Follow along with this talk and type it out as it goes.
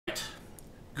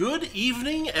Good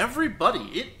evening, everybody.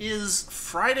 It is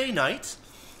Friday night,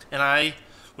 and I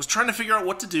was trying to figure out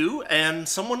what to do, and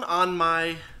someone on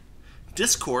my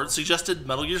Discord suggested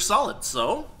Metal Gear Solid,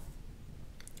 so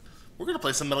we're going to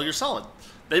play some Metal Gear Solid.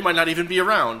 They might not even be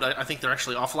around. I think they're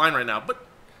actually offline right now, but,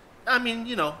 I mean,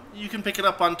 you know, you can pick it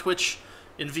up on Twitch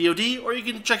in VOD, or you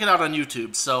can check it out on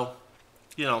YouTube, so,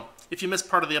 you know, if you missed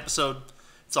part of the episode,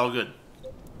 it's all good.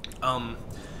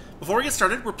 Before we get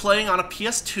started, we're playing on a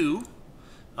PS2,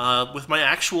 with my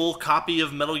actual copy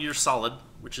of Metal Gear Solid,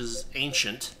 which is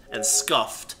ancient and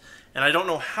scuffed, and I don't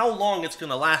know how long it's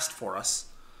going to last for us,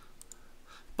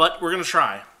 but we're going to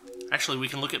try. Actually, we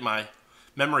can look at my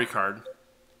memory card.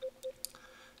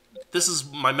 This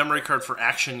is my memory card for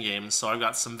action games, so I've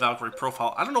got some Valkyrie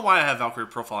Profile. I don't know why I have Valkyrie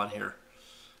Profile in here.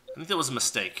 I think that was a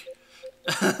mistake.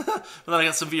 But then I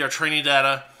got some VR training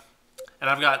data, and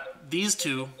I've got these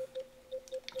two,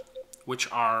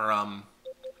 which are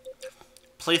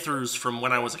playthroughs from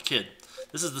when I was a kid.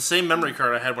 This is the same memory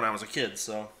card I had when I was a kid,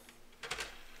 so...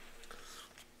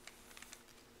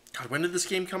 God, when did this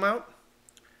game come out?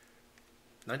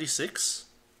 96?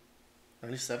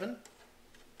 97?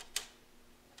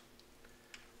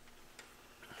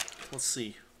 Let's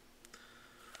see.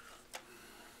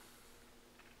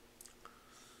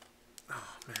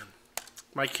 Oh, man.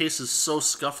 My case is so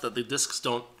scuffed that the discs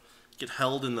don't get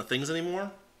held in the things anymore.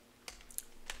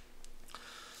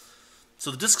 So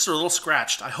the discs are a little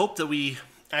scratched. I hope that we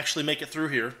actually make it through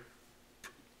here.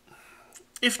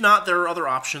 If not, there are other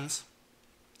options.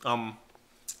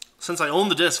 Since I own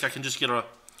the disc, I can just get a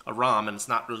ROM, and it's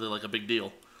not really like a big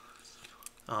deal.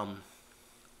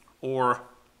 Or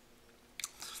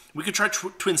we could try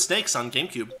Twin Snakes on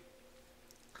GameCube.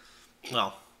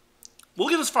 Well, we'll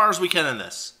get as far as we can in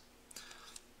this.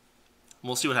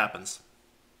 We'll see what happens.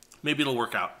 Maybe it'll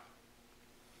work out.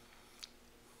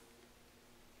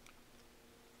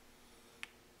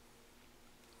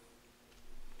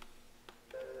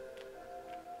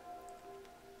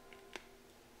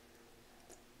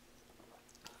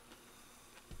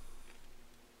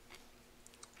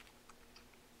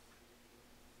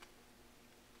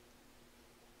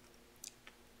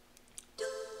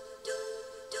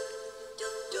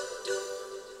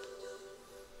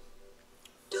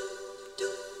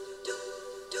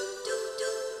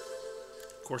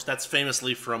 Of course, that's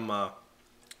famously from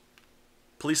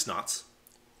Police Knots,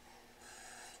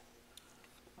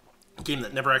 a game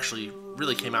that never actually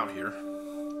really came out here.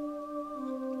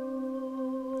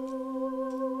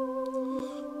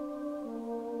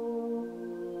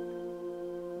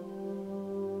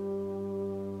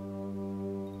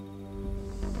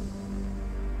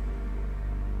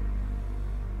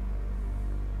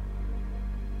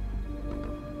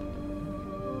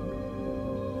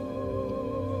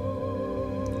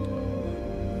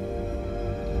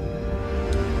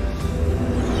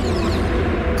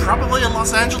 Probably a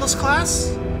Los Angeles class?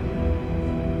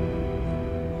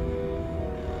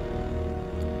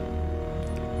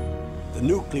 The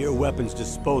nuclear weapons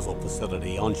disposal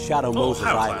facility on Shadow Moses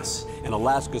Island in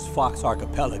Alaska's Fox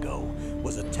Archipelago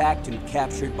was attacked and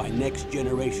captured by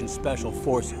next-generation special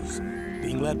forces,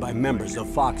 being led by members of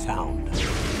Foxhound.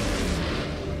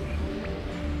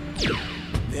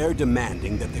 They're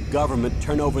demanding that the government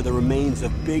turn over the remains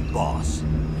of Big Boss.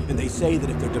 And they say that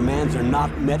if their demands are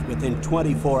not met within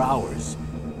 24 hours,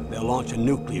 they'll launch a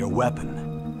nuclear weapon.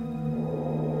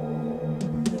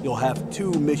 You'll have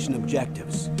two mission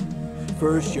objectives.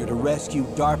 First, you're to rescue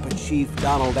DARPA Chief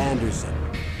Donald Anderson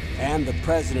and the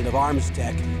president of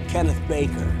Armstech, Kenneth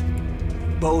Baker.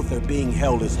 Both are being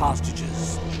held as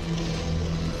hostages.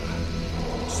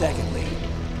 Secondly,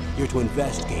 you're to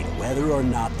investigate whether or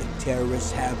not the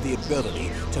terrorists have the ability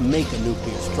to make a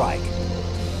nuclear strike.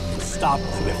 Stop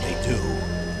them if they do.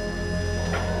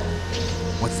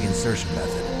 What's the insertion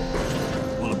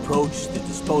method? We'll approach the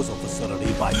disposal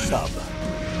facility by sub.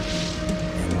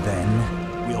 And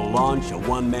then? We'll launch a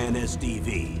one-man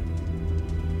SDV.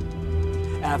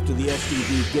 After the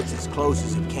SDV gets as close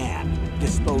as it can,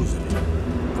 dispose of it.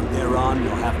 From there on,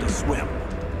 you'll have to swim.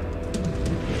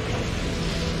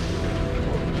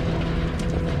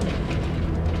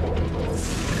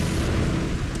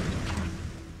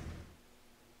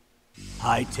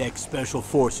 High-Tech Special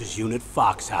Forces Unit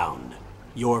Foxhound.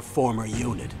 Your former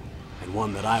unit, and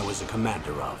one that I was a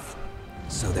commander of.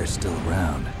 So they're still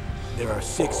around. There are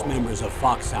 6 members of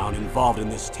Foxhound involved in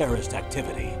this terrorist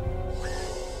activity.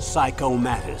 Psycho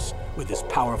Mattis, with his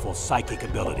powerful psychic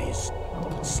abilities.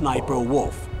 Sniper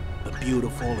Wolf, the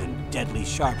beautiful and deadly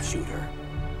sharpshooter.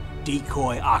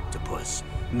 Decoy Octopus,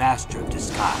 master of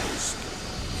disguise.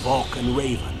 Vulcan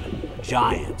Raven,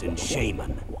 giant and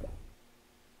shaman.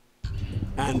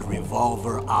 And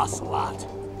Revolver Ocelot,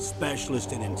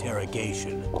 specialist in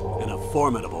interrogation and a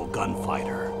formidable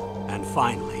gunfighter. And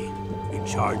finally, in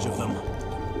charge of them,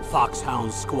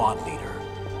 Foxhound squad leader,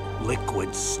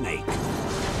 Liquid Snake.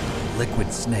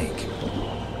 Liquid Snake.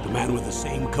 The man with the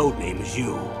same codename as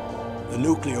you. The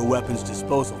nuclear weapons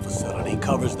disposal facility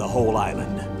covers the whole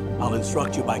island. I'll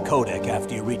instruct you by codec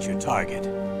after you reach your target.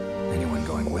 Anyone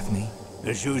going with me?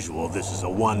 As usual, this is a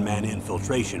one-man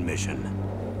infiltration mission.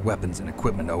 Weapons and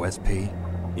equipment OSP?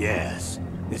 Yes,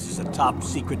 this is a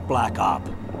top-secret black op.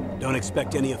 Don't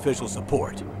expect any official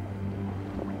support.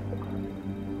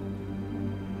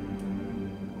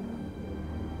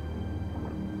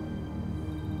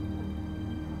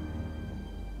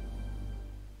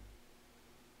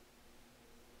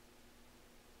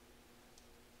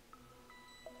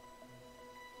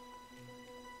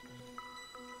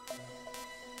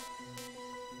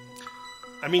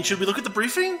 I mean, should we look at the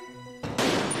briefing?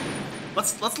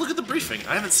 Let's look at the briefing.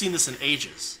 I haven't seen this in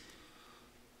ages.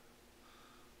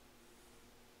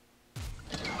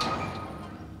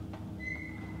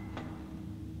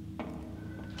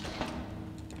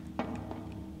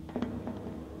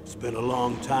 It's been a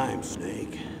long time,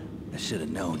 Snake. I should have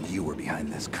known you were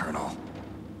behind this, Colonel.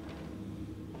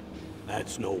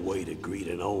 That's no way to greet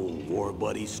an old war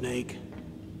buddy, Snake.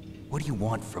 What do you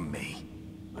want from me?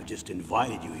 I just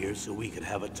invited you here so we could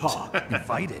have a talk.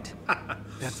 Invited?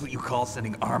 That's what you call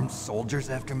sending armed soldiers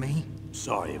after me?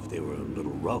 Sorry if they were a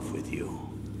little rough with you.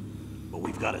 But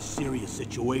we've got a serious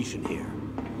situation here.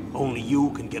 Only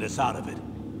you can get us out of it.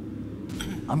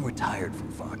 I'm retired from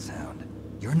Foxhound.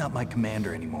 You're not my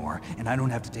commander anymore, and I don't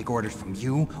have to take orders from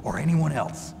you or anyone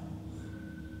else.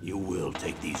 You will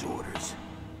take these orders.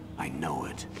 I know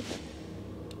it.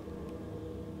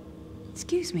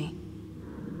 Excuse me.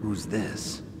 Who's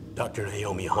this? Dr.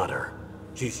 Naomi Hunter.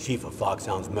 She's chief of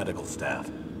Foxhound's medical staff,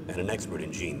 and an expert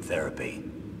in gene therapy.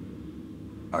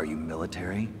 Are you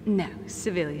military? No,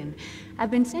 civilian.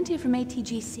 I've been sent here from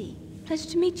ATGC. Pleasure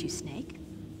to meet you, Snake.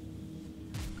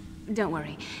 Don't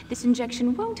worry, this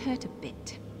injection won't hurt a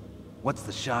bit. What's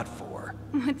the shot for?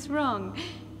 What's wrong?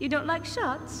 You don't like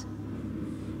shots?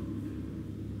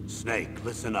 Snake,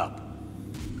 listen up.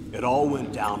 It all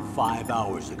went down 5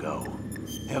 hours ago.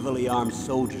 Heavily armed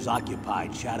soldiers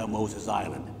occupied Shadow Moses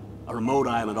Island, a remote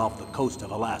island off the coast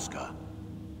of Alaska.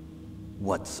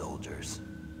 What soldiers?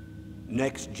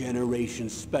 Next Generation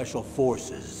Special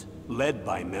Forces, led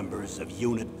by members of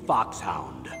Unit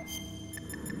Foxhound.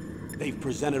 They've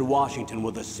presented Washington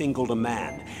with a single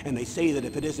demand, and they say that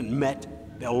if it isn't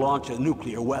met, they'll launch a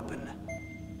nuclear weapon.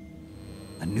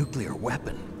 A nuclear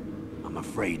weapon? I'm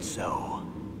afraid so.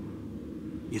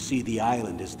 You see, the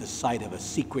island is the site of a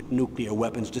secret nuclear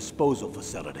weapons disposal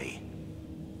facility.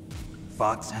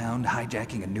 Foxhound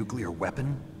hijacking a nuclear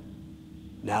weapon?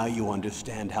 Now you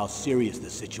understand how serious the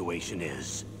situation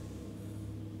is.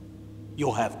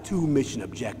 You'll have 2 mission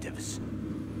objectives.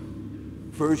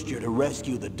 First, you're to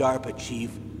rescue the DARPA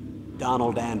chief,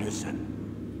 Donald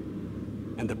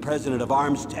Anderson, and the president of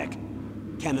Armstech,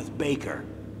 Kenneth Baker.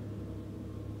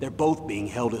 They're both being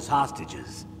held as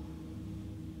hostages.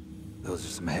 Those are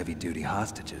some heavy-duty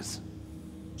hostages.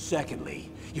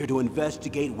 Secondly, you're to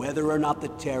investigate whether or not the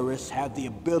terrorists have the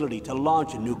ability to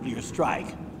launch a nuclear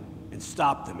strike, and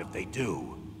stop them if they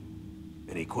do.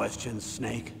 Any questions,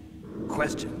 Snake?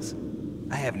 Questions?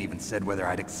 I haven't even said whether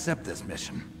I'd accept this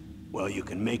mission. Well, you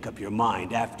can make up your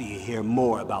mind after you hear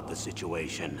more about the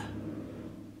situation.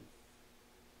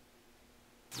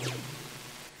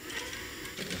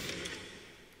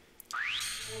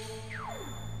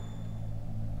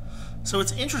 So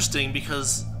it's interesting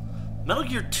because Metal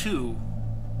Gear 2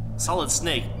 Solid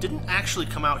Snake didn't actually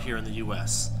come out here in the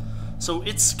US. So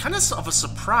it's kind of a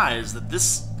surprise that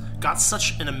this got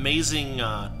such an amazing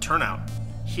turnout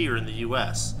here in the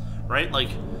US, right? Like,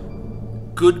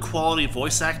 good quality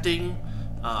voice acting,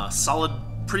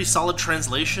 pretty solid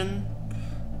translation,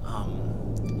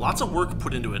 lots of work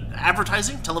put into it.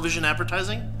 Advertising, television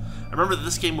advertising. I remember that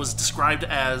this game was described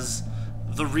as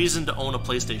the reason to own a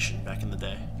PlayStation back in the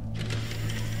day.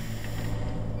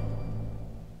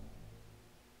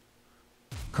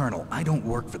 Colonel, I don't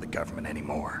work for the government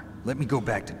anymore. Let me go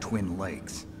back to Twin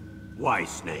Lakes. Why,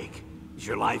 Snake? Is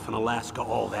your life in Alaska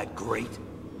all that great?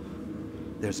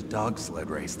 There's a dog sled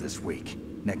race this week.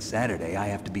 Next Saturday, I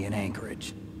have to be in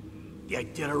Anchorage. The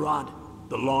Iditarod?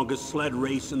 The longest sled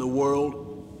race in the world?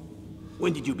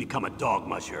 When did you become a dog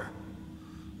musher?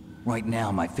 Right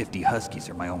now, my 50 Huskies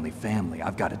are my only family.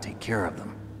 I've got to take care of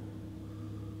them.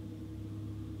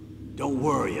 Don't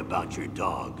worry about your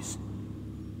dogs.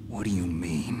 What do you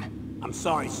mean? I'm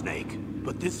sorry, Snake,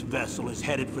 but this vessel is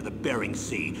headed for the Bering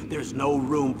Sea. There's no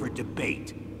room for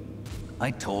debate.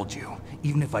 I told you,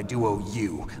 even if I do owe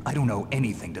you, I don't owe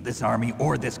anything to this army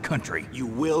or this country. You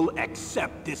will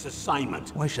accept this assignment.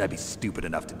 Why should I be stupid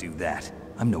enough to do that?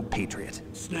 I'm no patriot.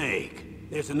 Snake,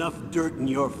 there's enough dirt in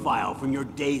your file from your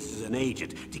days as an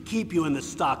agent to keep you in the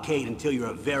stockade until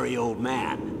you're a very old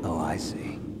man. Oh, I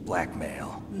see.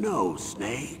 Blackmail. No,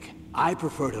 Snake. I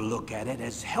prefer to look at it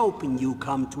as helping you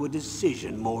come to a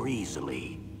decision more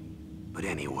easily. But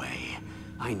anyway,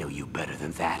 I know you better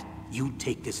than that. You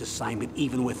take this assignment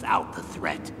even without the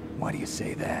threat. Why do you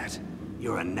say that?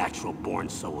 You're a natural-born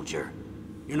soldier.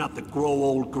 You're not the grow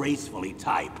old gracefully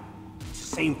type. It's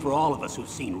the same for all of us who've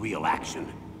seen real action.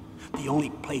 The only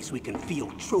place we can feel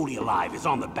truly alive is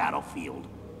on the battlefield.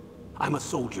 I'm a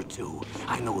soldier too.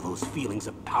 I know those feelings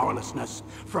of powerlessness,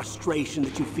 frustration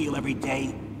that you feel every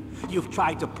day. You've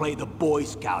tried to play the Boy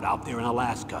Scout out there in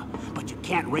Alaska, but you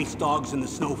can't race dogs in the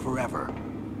snow forever.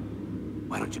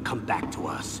 Why don't you come back to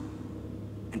us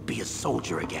and be a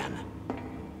soldier again?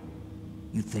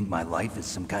 You think my life is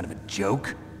some kind of a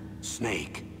joke?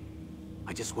 Snake,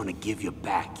 I just want to give you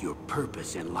back your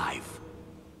purpose in life.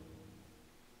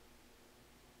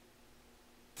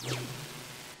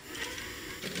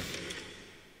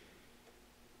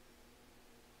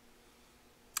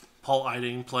 Paul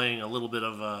Eiding playing a little bit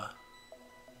of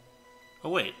Oh,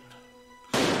 wait.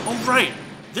 Oh, right!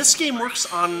 This game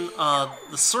works on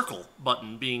the circle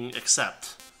button being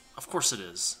accept. Of course it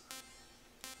is.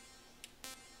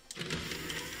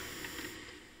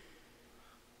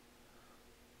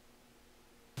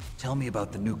 Tell me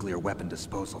about the nuclear weapon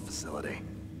disposal facility.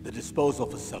 The disposal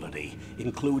facility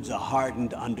includes a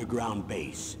hardened underground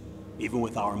base. Even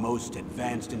with our most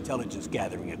advanced intelligence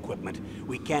gathering equipment,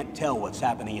 we can't tell what's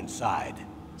happening inside.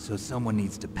 So someone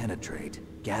needs to penetrate,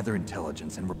 gather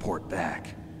intelligence, and report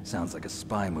back. Sounds like a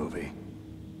spy movie.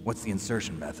 What's the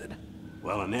insertion method?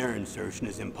 Well, an air insertion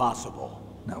is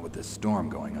impossible. Not with this storm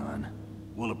going on.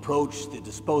 We'll approach the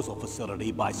disposal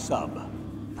facility by sub.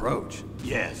 Approach?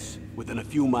 Yes, within a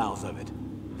few miles of it.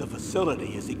 The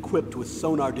facility is equipped with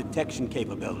sonar detection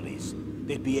capabilities.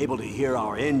 They'd be able to hear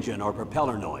our engine or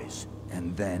propeller noise.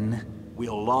 And then?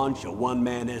 We'll launch a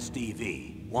one-man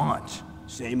SDV. Launch?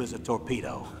 Same as a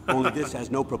torpedo, only this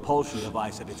has no propulsion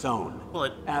device of its own.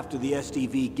 Well, After the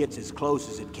SDV gets as close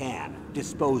as it can,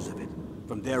 dispose of it.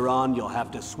 From there on, you'll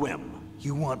have to swim.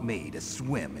 You want me to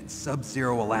swim in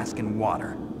sub-zero Alaskan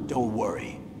water? Don't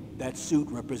worry. That suit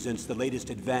represents the latest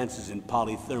advances in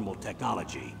polythermal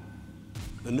technology.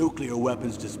 The nuclear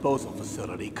weapons disposal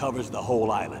facility covers the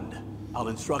whole island. I'll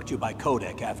instruct you by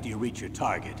codec after you reach your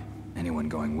target. Anyone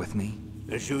going with me?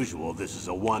 As usual, this is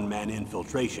a one-man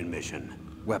infiltration mission.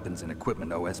 Weapons and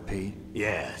equipment OSP?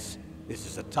 Yes. This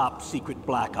is a top-secret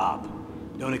black op.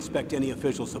 Don't expect any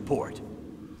official support.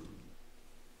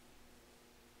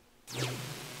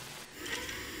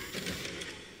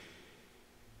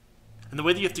 And the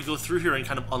way that you have to go through here and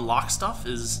kind of unlock stuff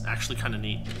is actually kind of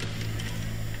neat.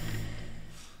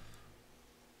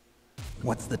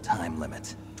 What's the time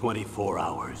limit? 24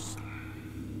 hours.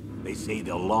 They say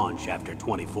they'll launch after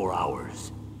 24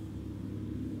 hours.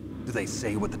 Do they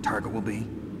say what the target will be?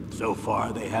 So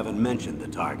far, they haven't mentioned the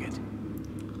target.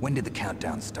 When did the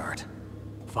countdown start?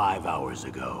 5 hours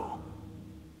ago.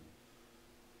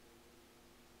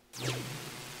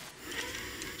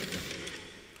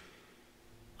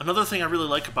 Another thing I really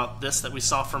like about this that we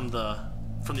saw from the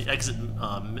Exit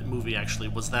movie actually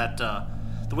was that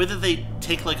the way that they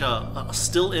take like a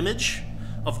still image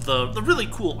of the really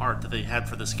cool art that they had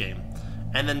for this game,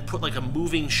 and then put like a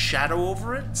moving shadow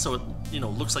over it, so it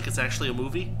looks like it's actually a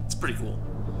movie. It's pretty cool.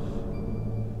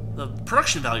 The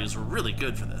production values were really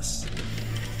good for this.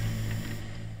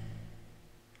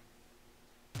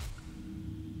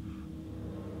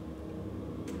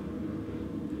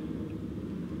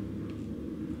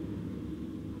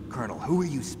 Colonel, who are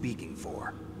you speaking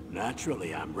for?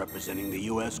 Naturally, I'm representing the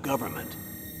U.S. government.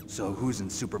 So who's in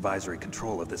supervisory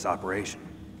control of this operation?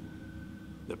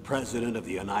 The President of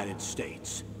the United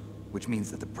States. Which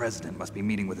means that the President must be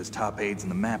meeting with his top aides in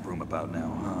the map room about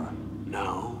now, huh?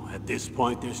 No, at this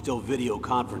point they're still video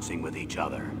conferencing with each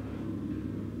other.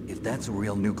 If that's a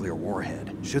real nuclear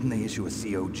warhead, shouldn't they issue a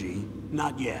COG?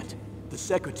 Not yet. The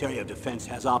Secretary of Defense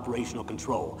has operational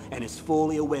control and is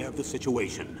fully aware of the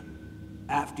situation.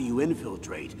 After you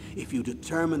infiltrate, if you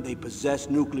determine they possess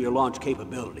nuclear launch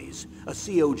capabilities, a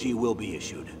COG will be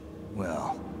issued.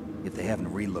 Well, if they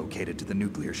haven't relocated to the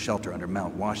nuclear shelter under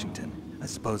Mount Washington, I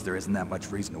suppose there isn't that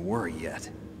much reason to worry yet.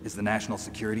 Is the National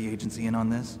Security Agency in on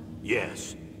this?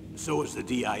 Yes. So is the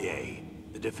DIA,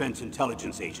 the Defense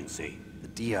Intelligence Agency. The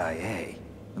DIA?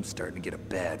 I'm starting to get a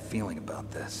bad feeling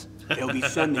about this. They'll be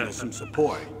sending us some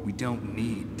support. We don't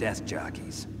need desk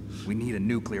jockeys. We need a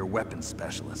nuclear weapons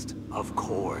specialist. Of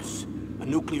course. A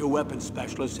nuclear weapons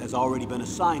specialist has already been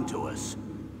assigned to us.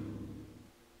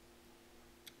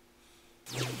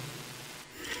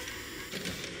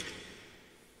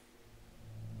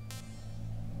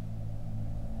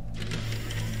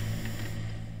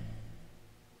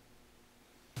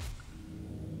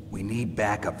 We need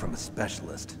backup from a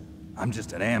specialist. I'm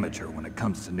just an amateur when it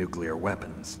comes to nuclear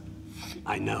weapons.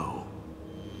 I know.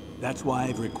 That's why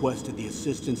I've requested the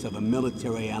assistance of a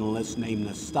military analyst named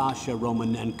Nastasha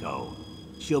Romanenko.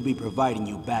 She'll be providing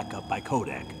you backup by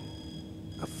Kodak.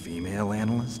 A female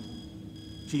analyst?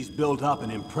 She's built up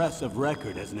an impressive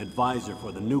record as an advisor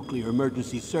for the Nuclear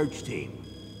Emergency Search Team.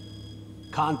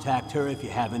 Contact her if you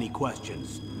have any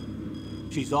questions.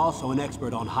 She's also an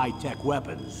expert on high-tech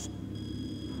weapons.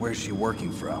 Where's she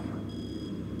working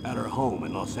from? At her home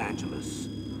in Los Angeles.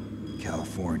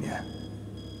 California.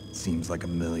 Seems like a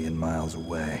million miles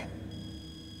away.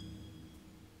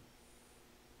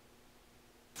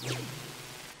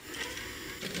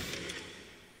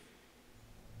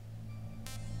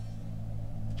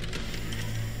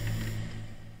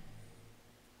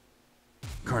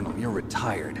 Colonel, you're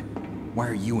retired. Why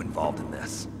are you involved in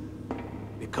this?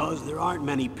 Because there aren't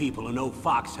many people who know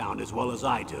Foxhound as well as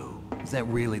I do. Is that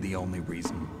really the only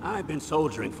reason? I've been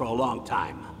soldiering for a long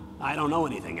time. I don't know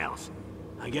anything else.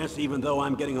 I guess even though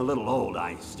I'm getting a little old,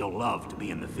 I still love to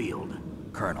be in the field.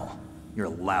 Colonel, you're a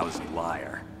lousy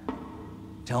liar.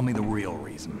 Tell me the real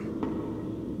reason.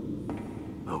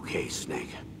 Okay,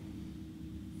 Snake.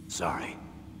 Sorry.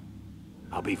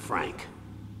 I'll be frank.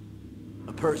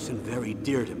 A person very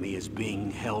dear to me is being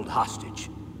held hostage.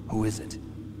 Who is it?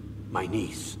 My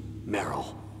niece,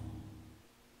 Meryl.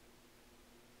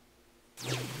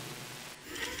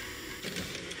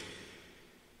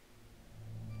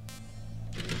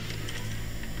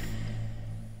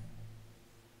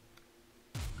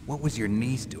 What was your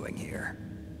niece doing here?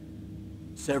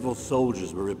 Several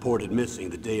soldiers were reported missing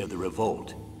the day of the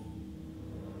revolt.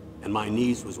 And my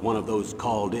niece was one of those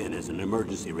called in as an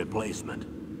emergency replacement.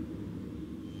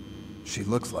 She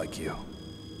looks like you.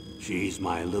 She's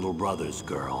my little brother's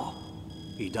girl.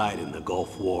 He died in the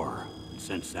Gulf War, and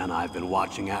since then I've been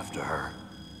watching after her.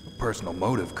 A personal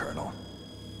motive, Colonel.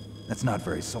 That's not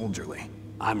very soldierly.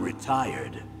 I'm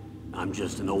retired. I'm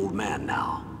just an old man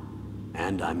now.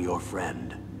 And I'm your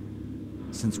friend.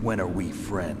 Since when are we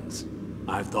friends?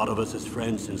 I've thought of us as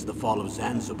friends since the fall of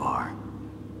Zanzibar.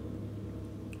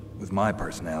 With my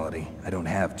personality, I don't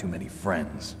have too many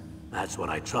friends. That's what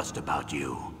I trust about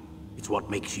you. It's what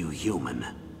makes you human.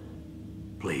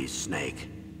 Please, Snake.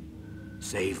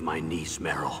 Save my niece,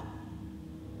 Meryl.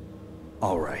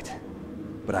 All right.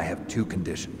 But I have two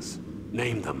conditions.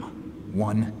 Name them.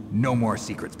 1, no more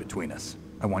secrets between us.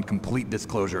 I want complete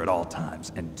disclosure at all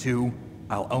times. And 2,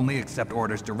 I'll only accept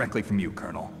orders directly from you,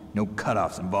 Colonel. No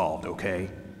cutoffs involved, okay?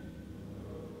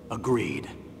 Agreed.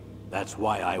 That's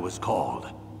why I was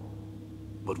called.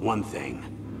 But one thing.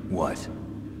 What?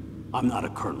 I'm not a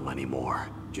colonel anymore.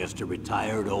 Just a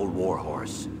retired old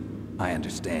warhorse. I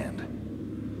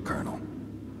understand, Colonel.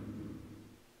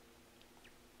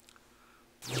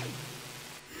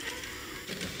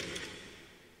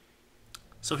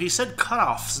 So he said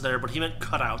cutoffs there, but he meant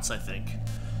cutouts, I think.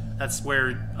 That's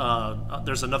where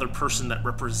there's another person that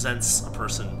represents a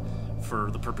person for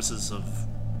the purposes of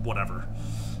whatever.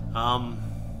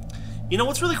 You know,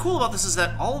 what's really cool about this is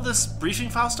that all of this briefing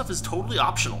file stuff is totally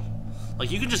optional. Like,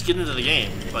 you can just get into the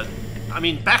game, but, I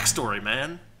mean, backstory,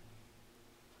 man.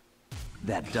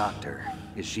 That doctor,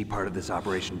 is she part of this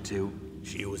operation too?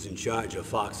 She was in charge of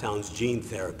Foxhound's gene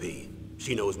therapy.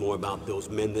 She knows more about those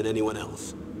men than anyone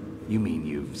else. You mean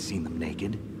you've seen them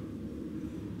naked?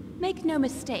 Make no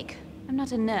mistake, I'm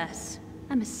not a nurse.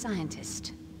 I'm a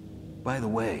scientist. By the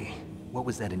way, what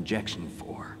was that injection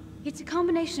for? It's a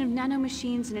combination of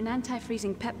nanomachines and an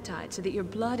anti-freezing peptide so that your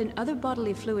blood and other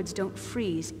bodily fluids don't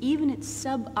freeze, even at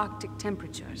subarctic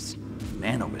temperatures.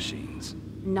 Nanomachines?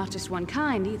 Not just one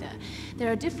kind, either.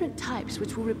 There are different types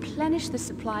which will replenish the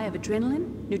supply of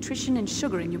adrenaline, nutrition, and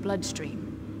sugar in your bloodstream.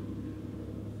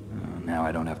 Now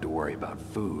I don't have to worry about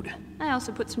food. I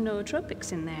also put some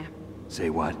nootropics in there. Say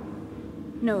what?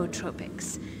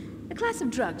 Nootropics. A class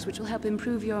of drugs which will help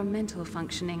improve your mental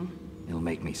functioning. It'll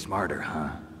make me smarter,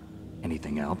 huh?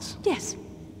 Anything else? Yes.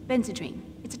 Benzedrine.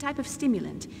 It's a type of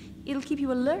stimulant. It'll keep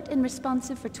you alert and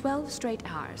responsive for 12 straight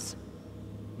hours.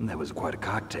 That was quite a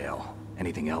cocktail.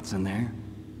 Anything else in there?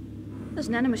 Those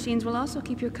nanomachines will also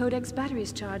keep your Codex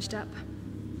batteries charged up.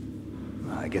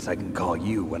 I guess I can call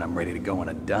you when I'm ready to go on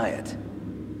a diet.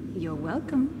 You're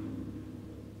welcome.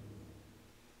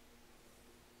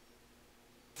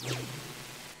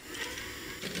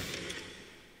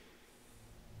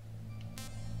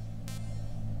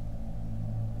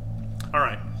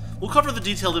 We'll cover the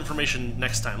detailed information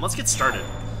next time. Let's get started.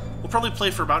 We'll probably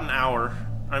play for about an hour.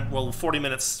 Well, 40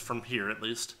 minutes from here, at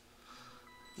least.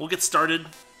 We'll get started.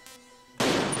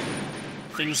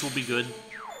 Things will be good.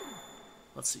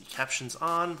 Let's see. Captions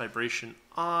on, vibration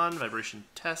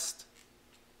test.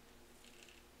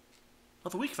 Oh,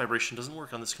 the weak vibration doesn't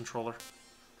work on this controller.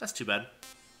 That's too bad.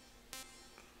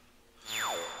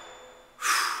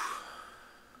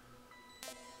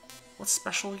 What's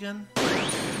special again?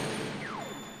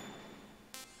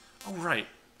 Oh, right.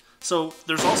 So,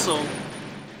 there's also,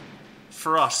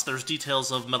 for us, there's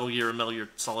details of Metal Gear and Metal Gear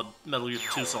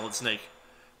 2 Solid Snake,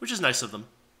 which is nice of them.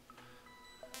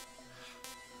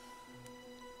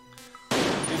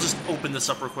 We'll just open this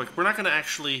up real quick. We're not going to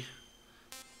actually,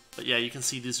 but yeah, you can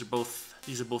see these have both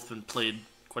been played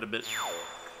quite a bit.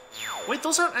 Wait,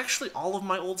 those aren't actually all of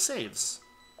my old saves.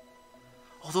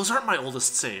 Oh, those aren't my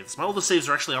oldest saves. My oldest saves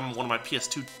are actually on one of my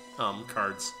PS2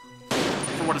 cards,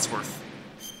 for what it's worth.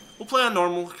 We'll play on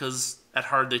normal, because at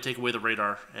hard they take away the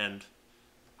radar, and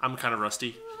I'm kind of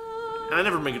rusty. And I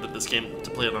never make it at this game to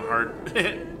play it on hard.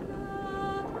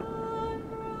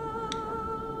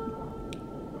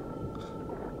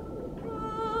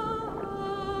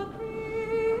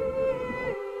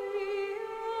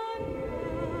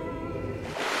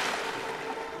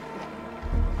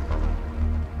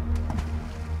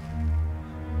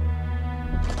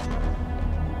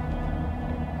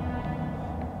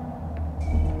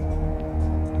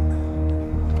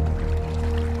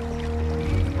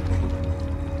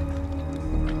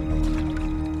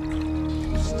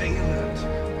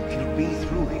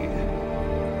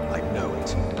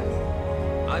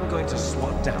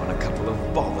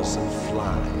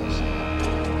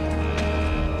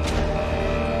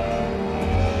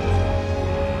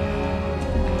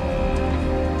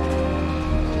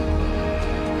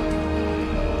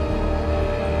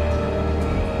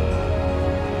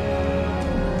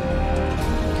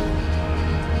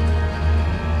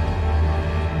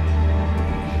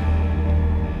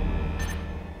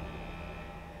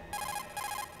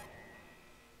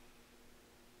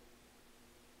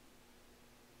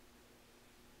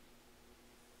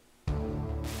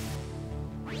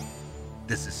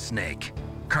 This is Snake.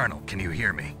 Colonel, can you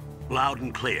hear me? Loud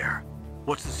and clear.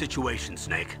 What's the situation,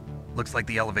 Snake? Looks like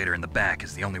the elevator in the back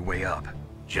is the only way up.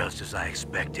 Just as I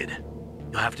expected.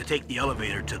 You'll have to take the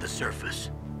elevator to the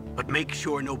surface. But make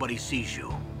sure nobody sees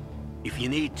you. If you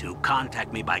need to,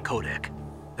 contact me by codec.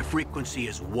 The frequency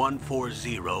is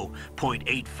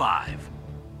 140.85.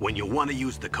 When you want to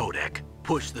use the codec,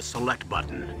 push the select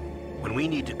button. When we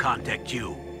need to contact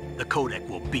you, the codec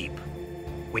will beep.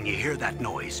 When you hear that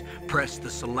noise, press the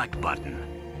select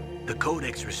button. The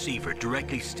codec's receiver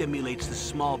directly stimulates the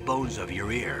small bones of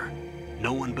your ear.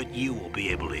 No one but you will be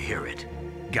able to hear it.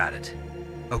 Got it.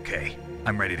 Okay,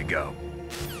 I'm ready to go.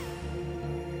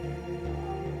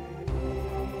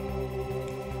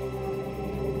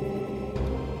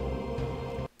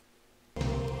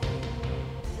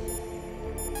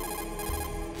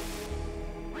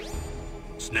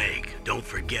 Snake, don't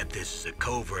forget this is a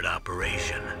covert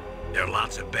operation. There are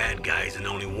lots of bad guys and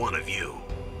only one of you.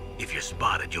 If you're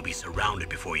spotted, you'll be surrounded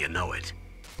before you know it.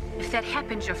 If that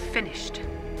happens, you're finished.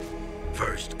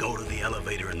 First, go to the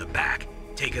elevator in the back.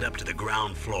 Take it up to the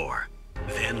ground floor.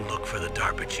 Then look for the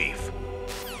DARPA chief.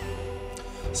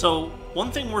 So,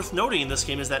 one thing worth noting in this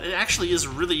game is that it actually is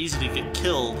really easy to get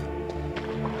killed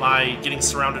by getting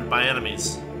surrounded by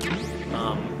enemies.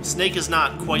 Snake is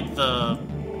not quite the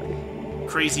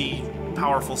crazy,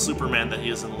 powerful Superman that he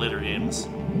is in the later games.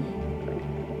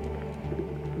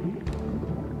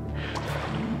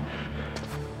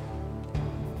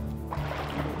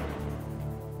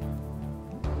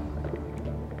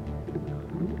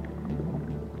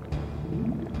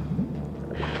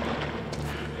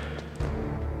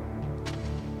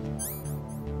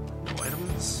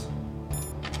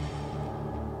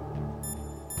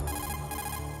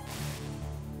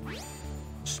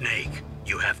 Snake,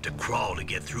 you have to crawl to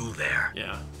get through there.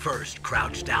 Yeah. First,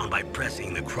 crouch down by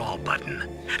pressing the crawl button,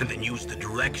 and then use the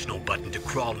directional button to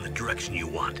crawl in the direction you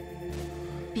want.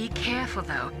 Be careful,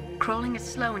 though. Crawling is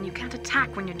slow, and you can't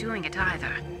attack when you're doing it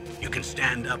either. You can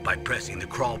stand up by pressing the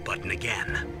crawl button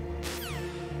again.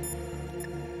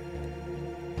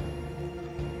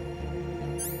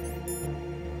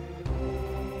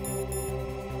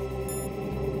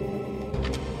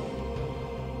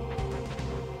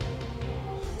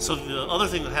 So the other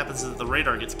thing that happens is that the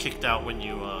radar gets kicked out when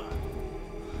you,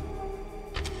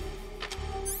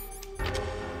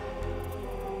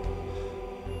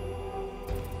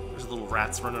 There's little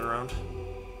rats running around.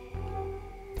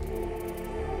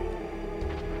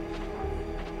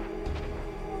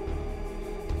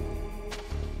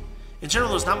 In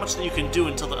general, there's not much that you can do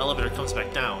until the elevator comes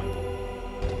back down.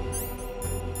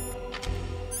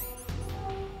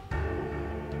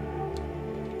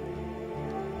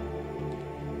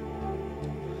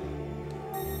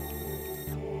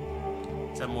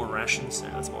 Is that more rations? Yeah,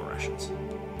 that's more rations.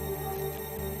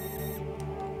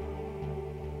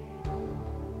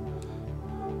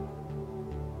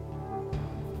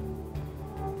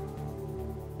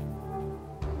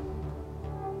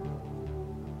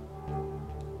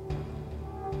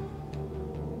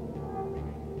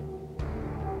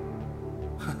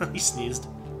 He sneezed.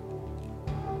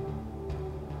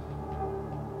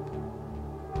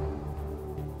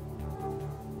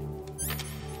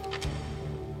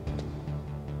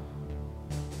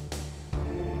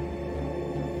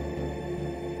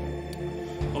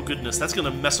 Oh goodness, that's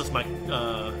gonna mess with my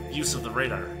use of the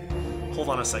radar. Hold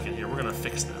on a second here, we're gonna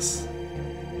fix this.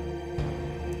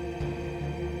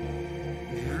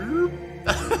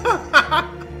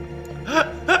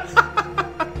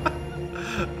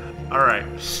 Alright.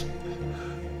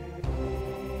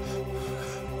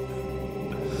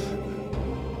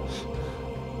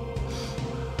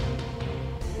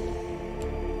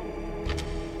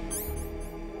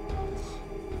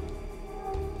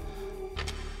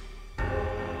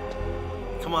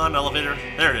 Come on, elevator.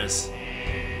 There it is.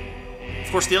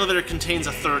 Of course, the elevator contains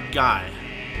a third guy,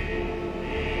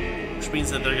 which means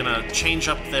that they're gonna change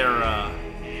up their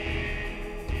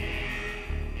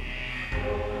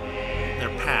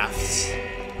paths.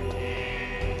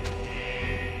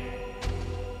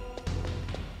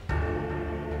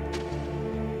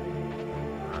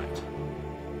 Alright.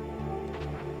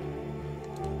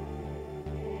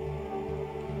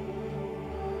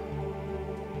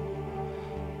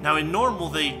 Now, in normal,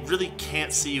 they really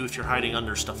can't see you if you're hiding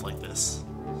under stuff like this.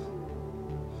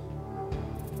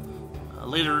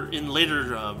 In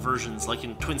later versions, like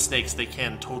in Twin Snakes, they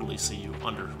can totally see you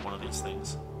under one of these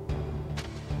things.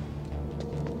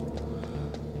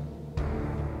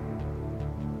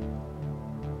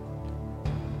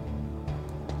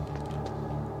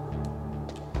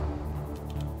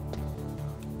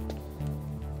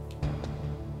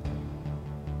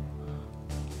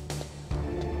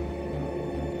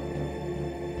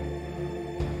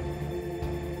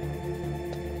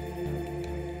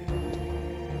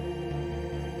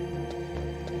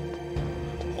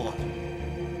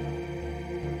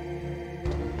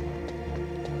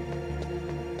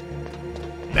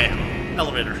 Bam!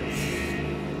 Elevator.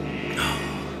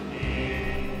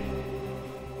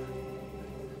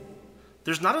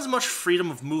 There's not as much freedom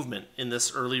of movement in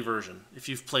this early version. If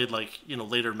you've played, like, you know,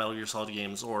 later Metal Gear Solid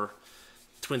games or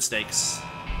Twin Snakes.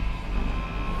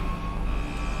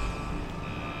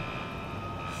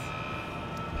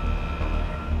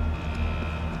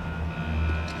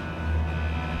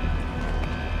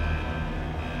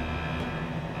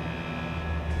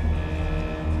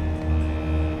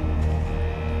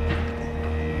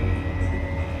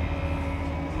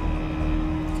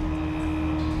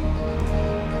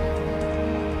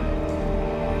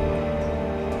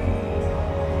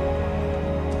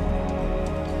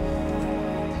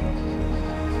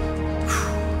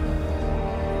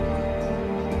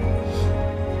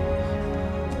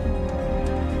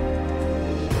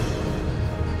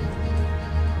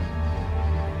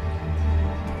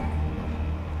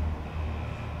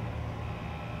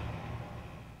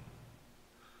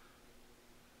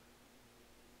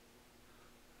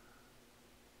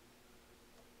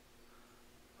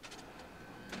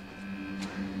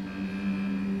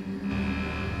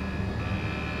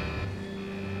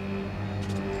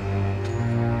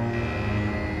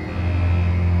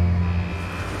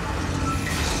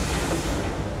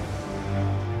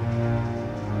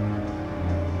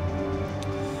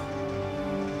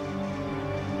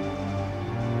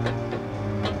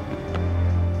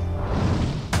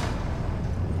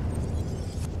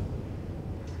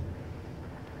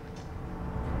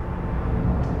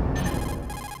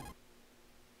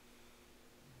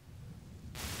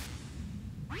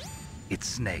 It's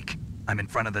Snake. I'm in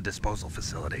front of the disposal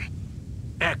facility.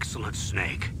 Excellent,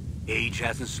 Snake. Age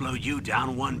hasn't slowed you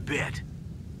down one bit.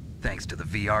 Thanks to the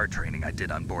VR training I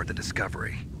did on board the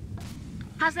Discovery.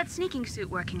 How's that sneaking suit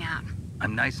working out?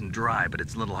 I'm nice and dry, but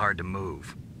it's a little hard to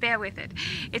move. Bear with it.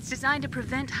 It's designed to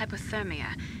prevent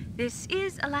hypothermia. This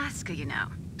is Alaska, you know.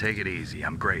 Take it easy,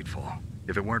 I'm grateful.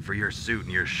 If it weren't for your suit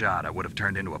and your shot, I would have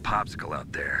turned into a popsicle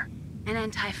out there. An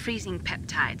anti-freezing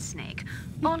peptide, Snake.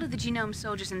 All of the genome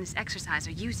soldiers in this exercise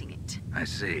are using it. I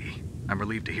see. I'm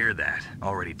relieved to hear that.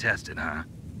 Already tested, huh?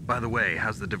 By the way,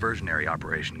 how's the diversionary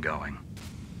operation going?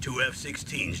 2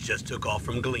 F-16s just took off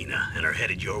from Galena and are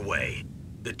headed your way.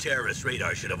 The terrorist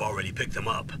radar should have already picked them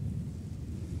up.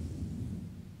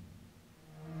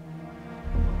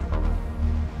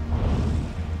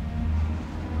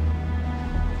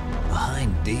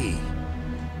 D.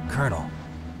 Colonel,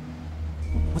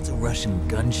 what's a Russian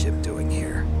gunship doing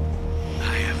here?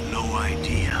 I have no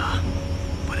idea.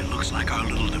 But it looks like our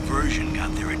little diversion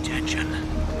got their attention.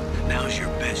 Now's your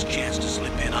best chance to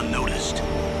slip in unnoticed.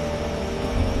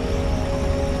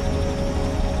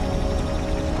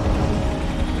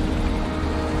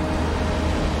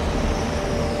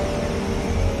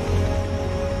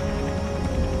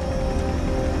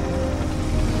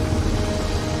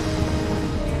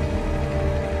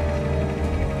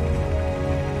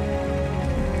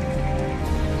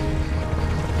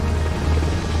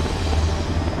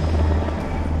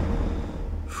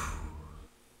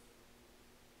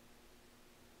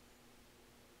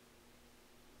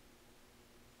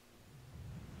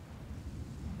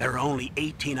 There are only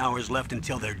 18 hours left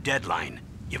until their deadline.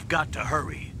 You've got to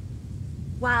hurry.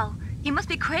 Wow, you must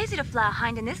be crazy to fly a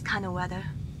hind in this kind of weather.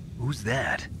 Who's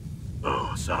that?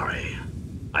 Oh, sorry.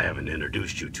 I haven't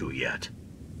introduced you two yet.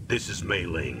 This is Mei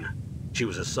Ling. She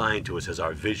was assigned to us as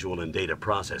our visual and data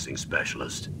processing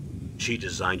specialist. She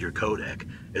designed your codec,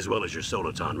 as well as your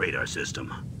Soliton radar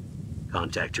system.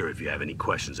 Contact her if you have any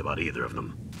questions about either of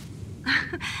them.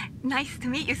 Nice to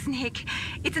meet you, Snake.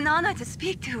 It's an honor to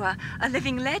speak to a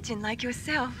living legend like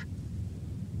yourself.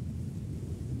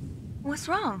 What's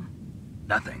wrong?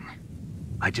 Nothing.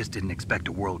 I just didn't expect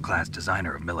a world-class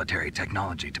designer of military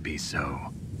technology to be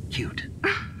so cute.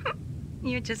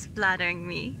 You're just flattering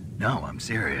me. No, I'm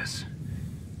serious.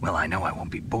 Well, I know I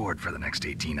won't be bored for the next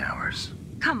 18 hours.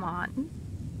 Come on.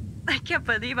 I can't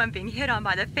believe I'm being hit on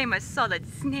by the famous Solid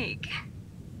Snake.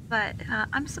 But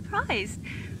I'm surprised.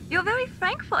 You're very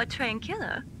frank for a trained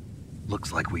killer.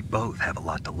 Looks like we both have a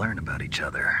lot to learn about each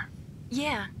other.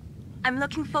 Yeah. I'm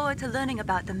looking forward to learning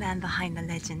about the man behind the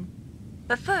legend.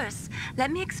 But first, let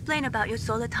me explain about your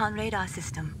Soliton radar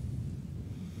system.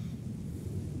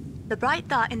 The bright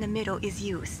dot in the middle is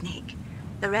you, Snake.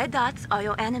 The red dots are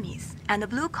your enemies, and the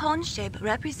blue cone shape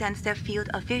represents their field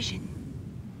of vision.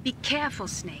 Be careful,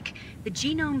 Snake. The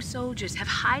genome soldiers have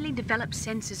highly developed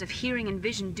senses of hearing and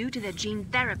vision due to their gene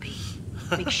therapy.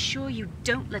 Make sure you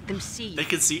don't let them see you. They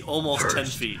can see almost 10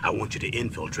 First, feet. I want you to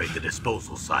infiltrate the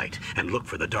disposal site and look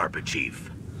for the DARPA chief.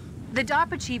 The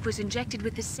DARPA chief was injected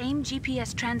with the same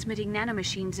GPS transmitting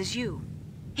nanomachines as you.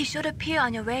 He should appear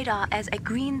on your radar as a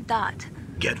green dot.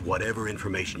 Get whatever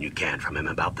information you can from him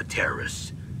about the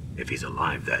terrorists. If he's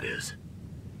alive, that is.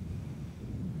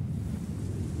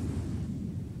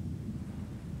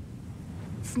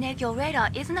 Snake, your radar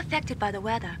isn't affected by the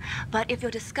weather, but if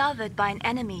you're discovered by an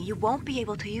enemy, you won't be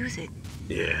able to use it.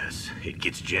 Yes, it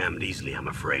gets jammed easily, I'm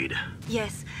afraid.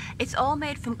 Yes, it's all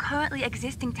made from currently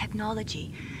existing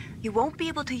technology. You won't be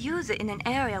able to use it in an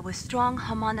area with strong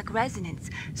harmonic resonance,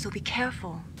 so be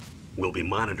careful. We'll be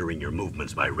monitoring your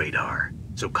movements by radar,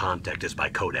 so contact us by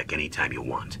codec anytime you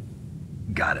want.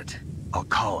 Got it. I'll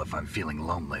call if I'm feeling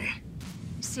lonely.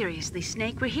 Seriously,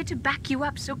 Snake, we're here to back you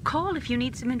up, so call if you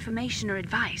need some information or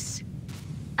advice.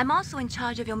 I'm also in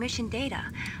charge of your mission data.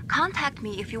 Contact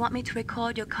me if you want me to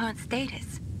record your current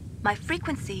status. My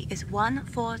frequency is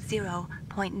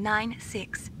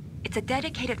 140.96. It's a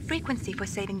dedicated frequency for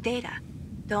saving data.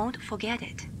 Don't forget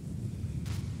it.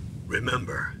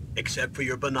 Remember, except for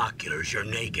your binoculars, you're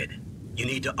naked. You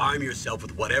need to arm yourself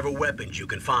with whatever weapons you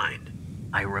can find.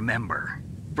 I remember.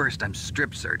 First, I'm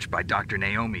strip searched by Dr.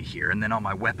 Naomi here, and then all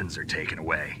my weapons are taken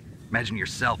away. Imagine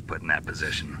yourself put in that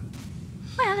position.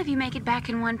 Well, if you make it back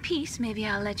in one piece, maybe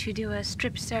I'll let you do a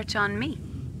strip search on me.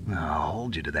 I'll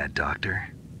hold you to that,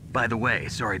 Doctor. By the way,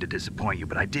 sorry to disappoint you,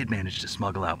 but I did manage to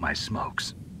smuggle out my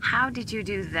smokes. How did you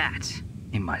do that?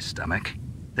 In my stomach.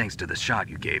 Thanks to the shot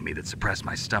you gave me that suppressed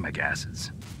my stomach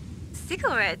acids.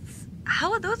 Cigarettes?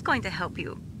 How are those going to help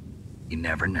you? You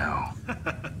never know.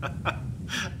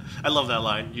 I love that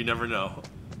line. You never know.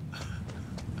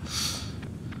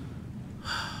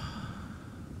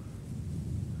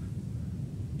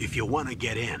 If you want to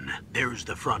get in, there's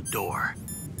the front door.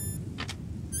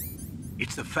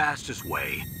 It's the fastest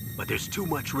way, but there's too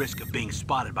much risk of being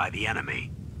spotted by the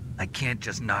enemy. I can't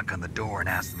just knock on the door and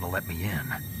ask them to let me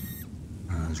in.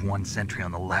 There's one sentry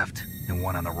on the left and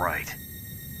one on the right.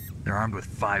 They're armed with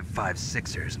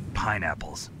 5.56ers and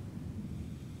pineapples.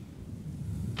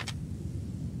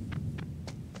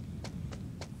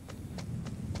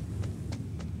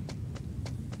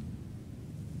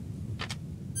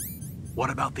 What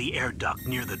about the air duct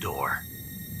near the door?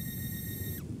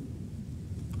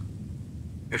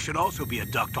 There should also be a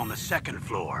duct on the second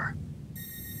floor.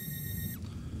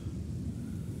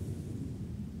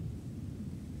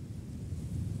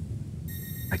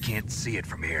 I can't see it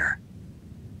from here.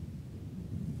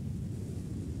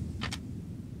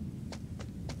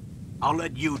 I'll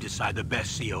let you decide the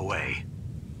best COA.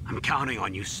 I'm counting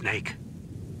on you, Snake.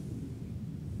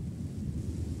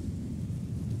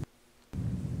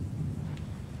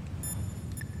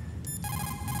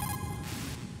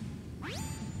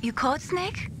 You called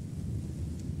Snake?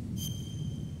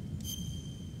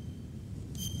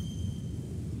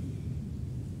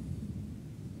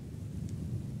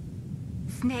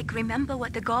 Snake, remember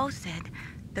what the Gauls said.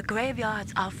 The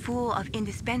graveyards are full of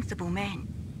indispensable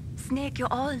men. Snake, you're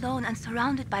all alone and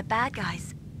surrounded by bad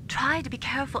guys. Try to be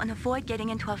careful and avoid getting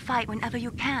into a fight whenever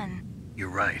you can. You're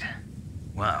right.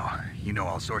 Wow, you know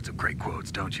all sorts of great quotes,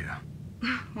 don't you?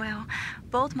 Well,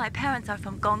 both my parents are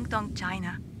from Guangdong,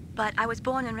 China. But I was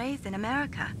born and raised in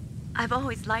America. I've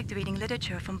always liked reading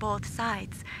literature from both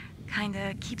sides.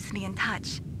 Kinda keeps me in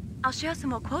touch. I'll share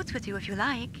some more quotes with you if you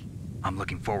like. I'm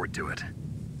looking forward to it.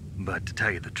 But to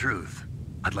tell you the truth,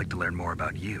 I'd like to learn more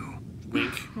about you.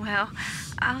 Wink. Well,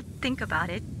 I'll think about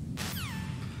it.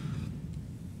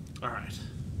 All right.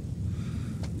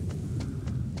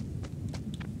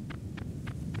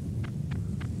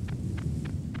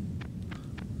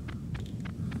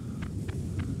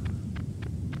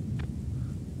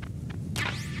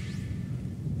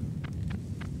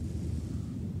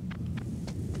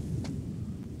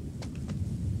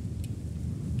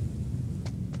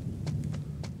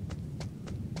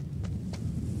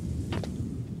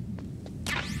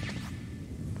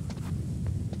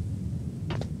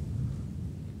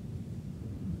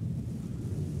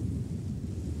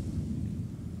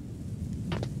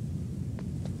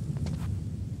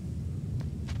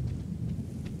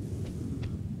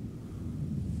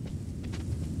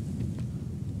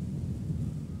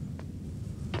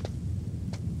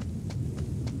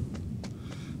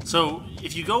 So,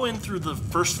 if you go in through the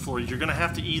first floor, you're going to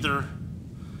have to either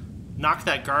knock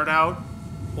that guard out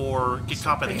or get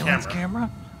caught by the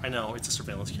camera. I know, it's a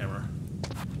surveillance camera.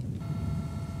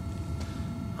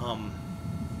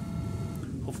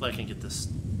 Hopefully I can get this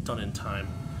done in time.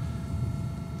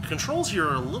 The controls here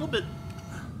are a little bit...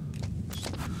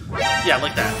 Yeah,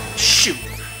 like that. Shoot!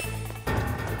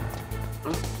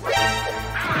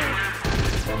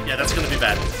 Yeah, that's going to be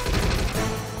bad.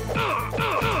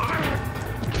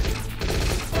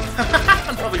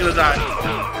 I'm probably gonna die.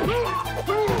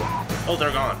 Oh,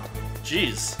 they're gone.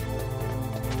 Jeez.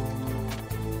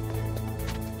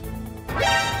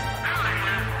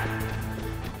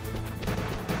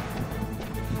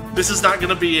 This is not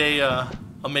gonna be a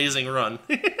amazing run.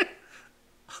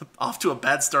 Off to a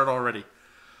bad start already.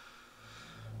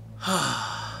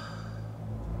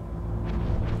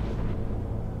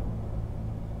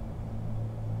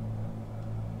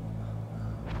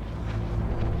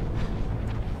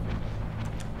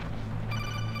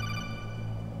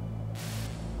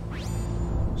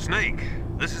 Snake,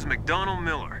 this is McDonald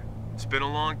Miller. It's been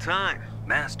a long time.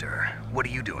 Master, what are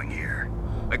you doing here?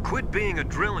 I quit being a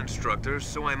drill instructor,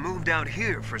 so I moved out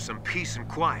here for some peace and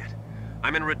quiet.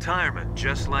 I'm in retirement,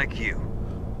 just like you.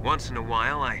 Once in a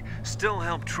while, I still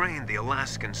help train the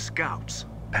Alaskan Scouts.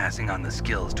 Passing on the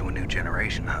skills to a new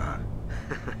generation, huh?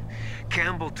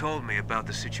 Campbell told me about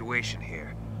the situation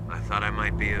here. I thought I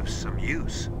might be of some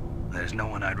use. There's no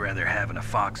one I'd rather have in a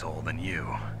foxhole than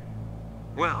you.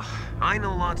 Well, I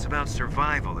know lots about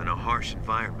survival in a harsh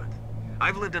environment.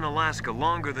 I've lived in Alaska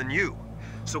longer than you,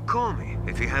 so call me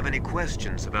if you have any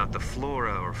questions about the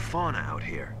flora or fauna out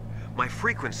here. My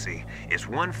frequency is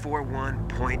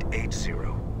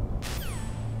 141.80.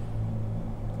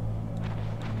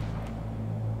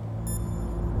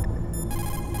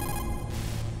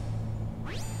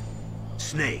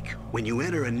 Snake, when you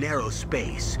enter a narrow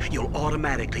space, you'll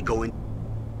automatically go in...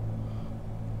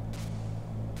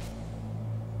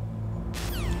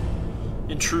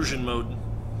 Intrusion mode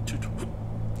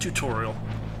tutorial.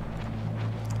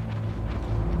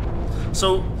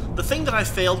 So the thing that I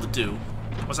failed to do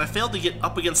was I failed to get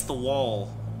up against the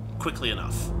wall quickly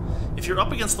enough. If you're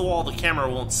up against the wall, the camera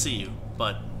won't see you,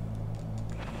 but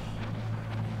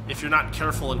if you're not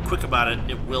careful and quick about it,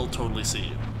 it will totally see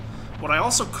you. What I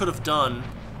also could have done,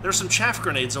 there's some chaff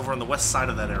grenades over on the west side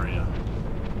of that area.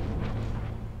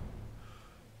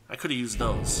 I could have used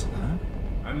those.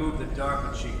 I moved the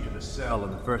Darker Chief to the cell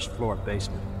in the first floor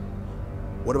basement.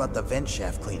 What about the vent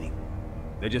shaft cleaning?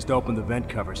 They just opened the vent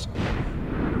covers.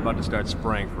 They're about to start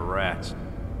spraying for rats.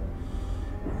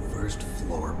 First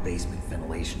floor basement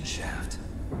ventilation shaft.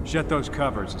 Shut those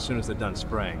covers as soon as they're done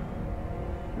spraying.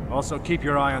 Also, keep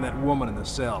your eye on that woman in the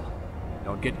cell.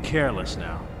 Don't get careless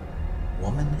now.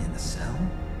 Woman in the cell?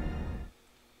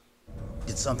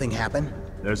 Did something happen?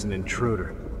 There's an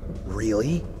intruder.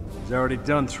 Really? He's already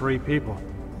done 3 people.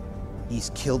 He's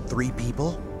killed 3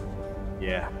 people?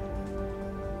 Yeah.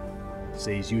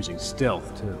 See, he's using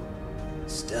stealth, too.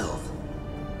 Stealth?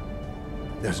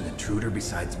 There's an intruder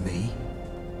besides me?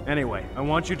 Anyway, I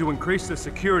want you to increase the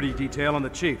security detail on the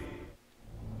chief.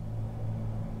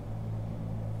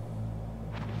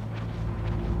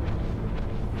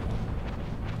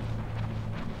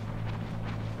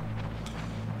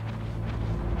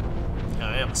 Yeah,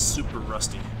 I am super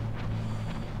rusty.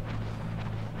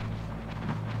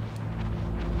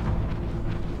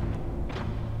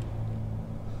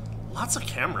 Lots of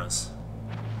cameras.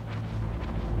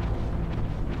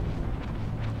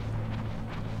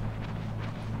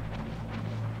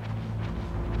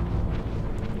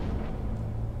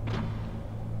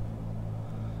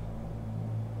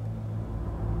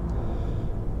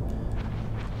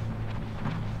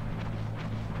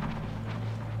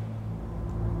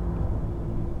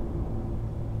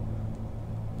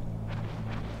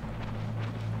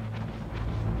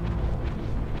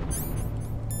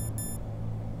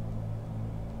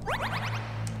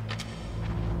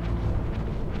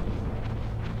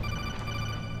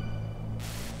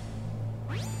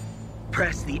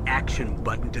 Press the action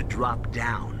button to drop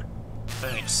down.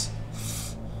 Thanks.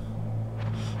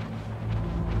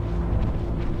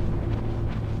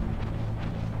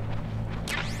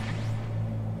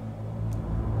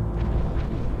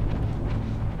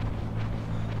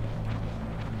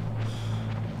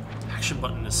 Action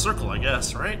button is circle, I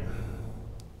guess, right?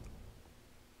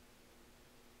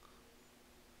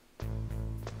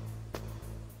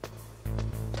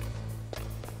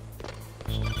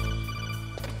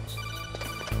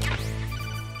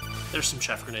 There's some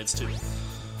chaff grenades too.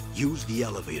 Use the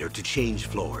elevator to change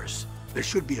floors. There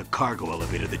should be a cargo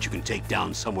elevator that you can take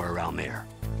down somewhere around there.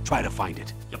 Try to find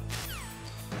it. Yep.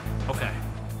 Okay.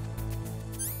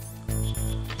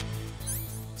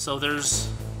 So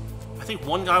there's, I think,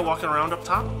 one guy walking around up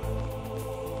top.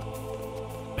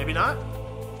 Maybe not?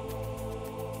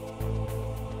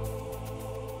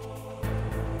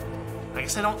 I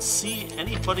guess I don't see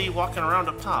anybody walking around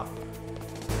up top.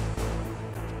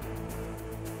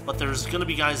 But there's gonna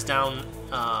be guys down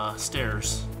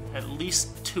stairs. At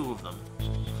least 2 of them.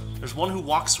 There's one who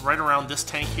walks right around this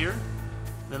tank here.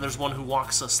 Then there's one who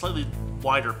walks a slightly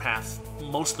wider path,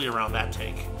 mostly around that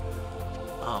tank.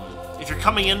 If you're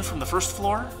coming in from the first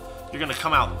floor, you're gonna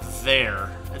come out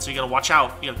there. And so you gotta watch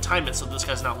out. You gotta time it so this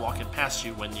guy's not walking past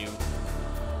you when you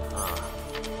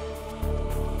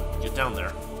get down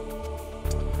there.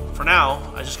 For now,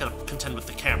 I just gotta contend with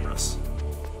the cameras.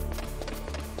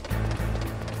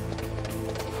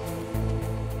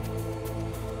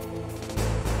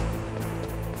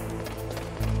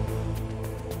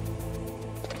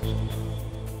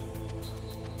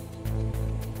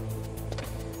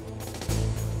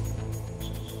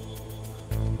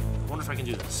 I wonder if I can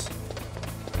do this.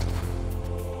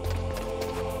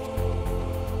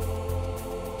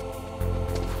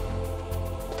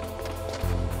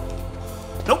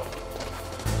 Nope.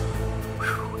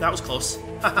 Whew, that was close.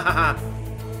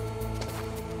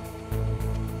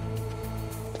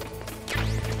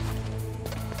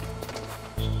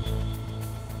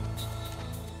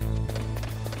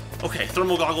 Okay,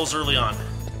 thermal goggles early on.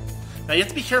 Now you have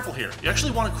to be careful here. You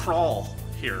actually want to crawl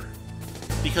here,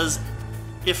 because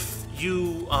if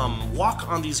you walk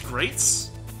on these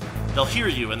grates, they'll hear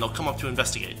you and they'll come up to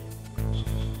investigate.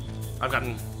 I've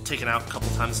gotten taken out a couple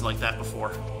times like that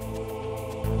before.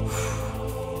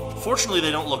 Fortunately,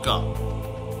 they don't look up.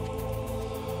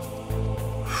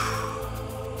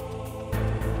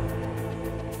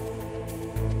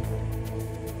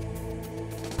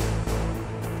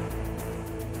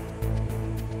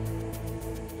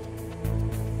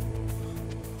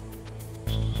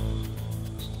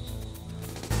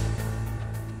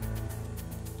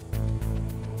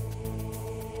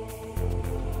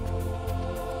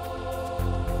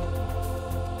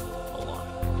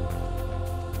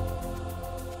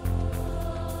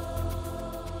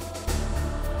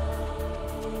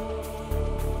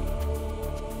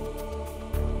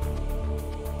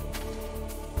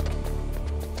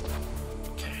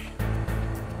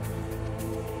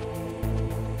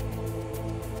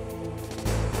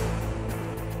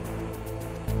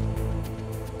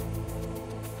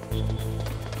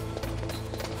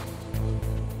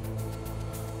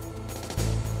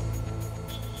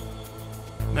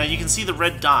 Now you can see the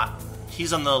red dot.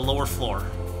 He's on the lower floor.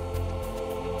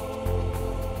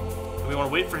 And we want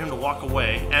to wait for him to walk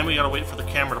away, and we gotta wait for the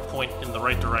camera to point in the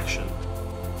right direction.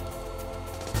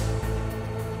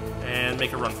 And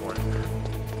make a run for it.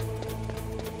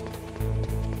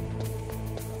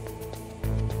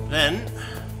 Then...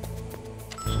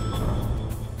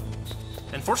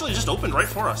 unfortunately, it just opened right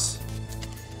for us.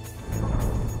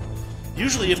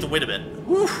 Usually you have to wait a bit.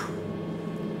 Whew.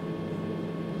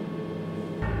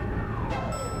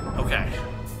 Okay.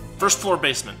 First floor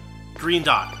basement. Green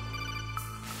dot.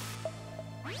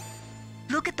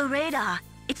 Look at the radar.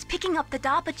 It's picking up the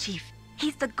DARPA chief.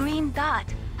 He's the green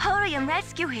dot. Hurry and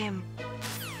rescue him.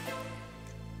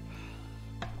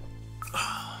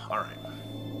 Alright.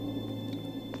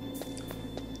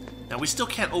 Now we still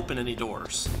can't open any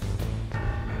doors.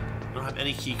 We don't have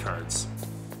any key cards.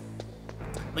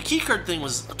 The key card thing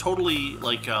was totally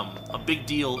like a big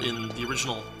deal in the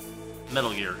original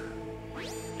Metal Gear.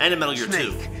 And in Metal Gear 2.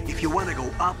 Snake, if you want to go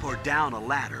up or down a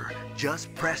ladder,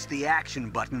 just press the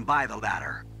action button by the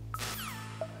ladder.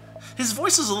 His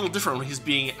voice is a little different when he's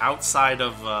being outside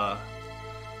of,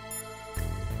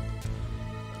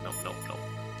 Nope.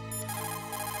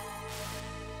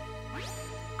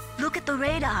 Look at the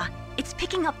radar. It's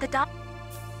picking up the DARPA.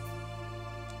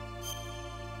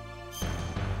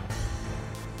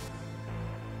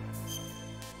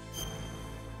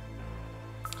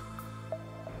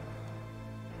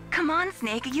 Come on,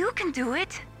 Snake, you can do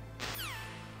it.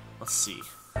 Let's see.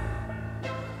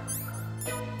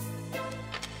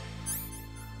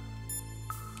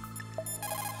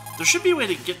 There should be a way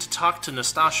to get to talk to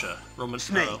Nastasha, Roman.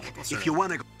 Snake, if you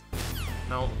want to go...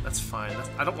 No, that's fine.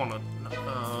 I don't want to...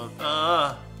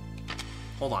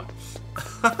 Hold on.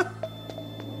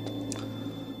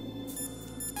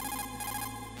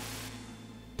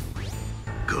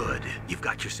 Good. You've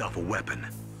got yourself a weapon.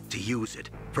 To use it,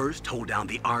 first hold down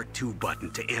the R2 button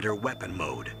to enter weapon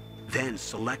mode. Then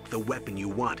select the weapon you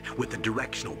want with the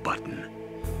directional button.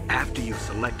 After you've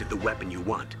selected the weapon you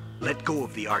want, let go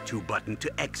of the R2 button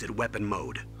to exit weapon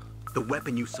mode. The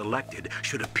weapon you selected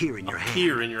should appear in your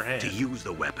hand. To use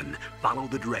the weapon, follow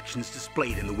the directions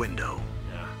displayed in the window.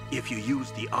 Yeah. If you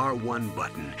use the R1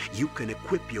 button, you can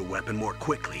equip your weapon more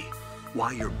quickly.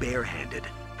 While you're barehanded,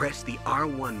 press the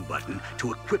R1 button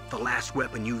to equip the last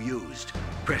weapon you used.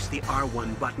 Press the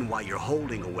R1 button while you're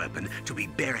holding a weapon to be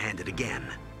barehanded again.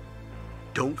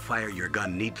 Don't fire your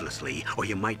gun needlessly, or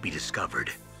you might be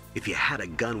discovered. If you had a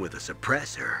gun with a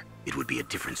suppressor, it would be a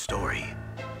different story.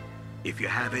 If you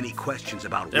have any questions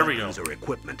about weapons or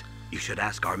equipment, you should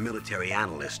ask our military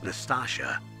analyst,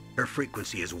 Nastasha. Her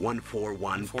frequency is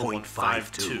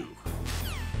 141.52.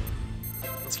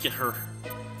 Let's get her.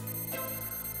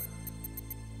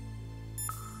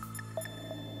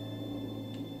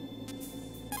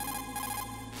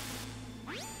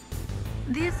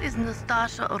 This is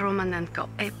Nastasha Romanenko.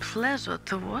 A pleasure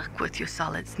to work with you,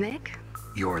 Solid Snake.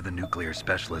 You're the nuclear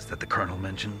specialist that the Colonel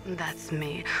mentioned? That's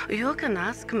me. You can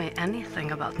ask me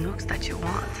anything about nukes that you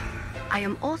want. I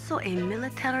am also a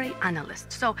military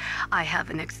analyst, so I have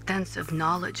an extensive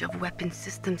knowledge of weapon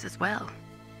systems as well.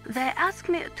 They asked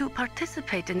me to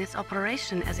participate in this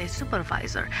operation as a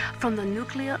supervisor from the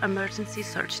Nuclear Emergency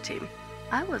Search Team.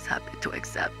 I was happy to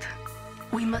accept.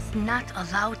 We must not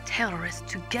allow terrorists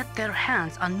to get their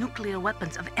hands on nuclear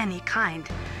weapons of any kind.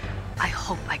 I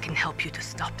hope I can help you to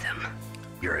stop them.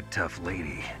 You're a tough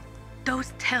lady.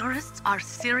 Those terrorists are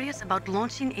serious about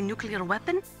launching a nuclear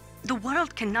weapon? The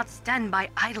world cannot stand by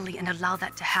idly and allow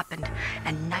that to happen,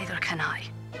 and neither can I.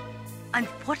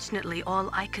 Unfortunately, all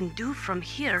I can do from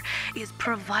here is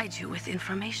provide you with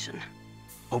information.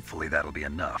 Hopefully that'll be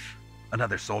enough.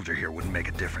 Another soldier here wouldn't make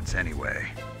a difference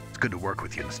anyway. It's good to work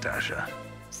with you, Nastasha.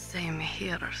 Same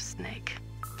here, Snake.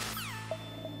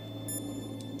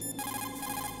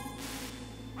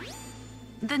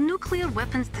 The nuclear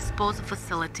weapons disposal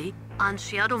facility on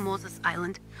Shadow Moses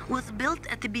Island was built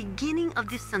at the beginning of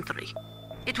this century.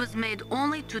 It was made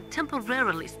only to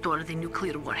temporarily store the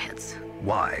nuclear warheads.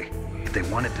 Why? If they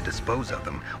wanted to dispose of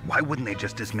them, why wouldn't they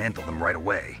just dismantle them right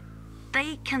away?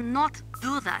 They cannot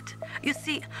do that. You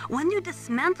see, when you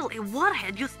dismantle a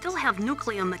warhead, you still have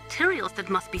nuclear materials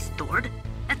that must be stored.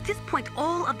 At this point,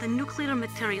 all of the nuclear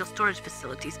material storage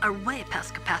facilities are way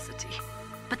past capacity.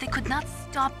 But they could not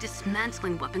stop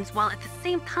dismantling weapons while at the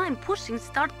same time pushing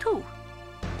Start 2.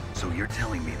 So you're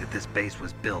telling me that this base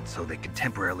was built so they could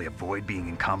temporarily avoid being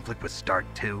in conflict with Start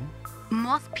 2?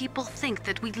 Most people think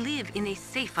that we live in a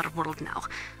safer world now.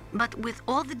 But with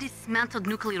all the dismantled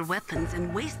nuclear weapons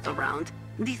and waste around,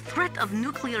 the threat of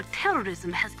nuclear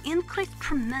terrorism has increased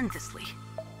tremendously.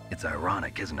 It's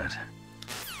ironic, isn't it?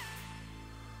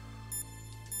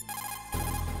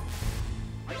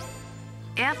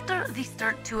 After the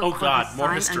Start 2 Accord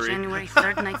was signed on January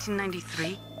 3rd,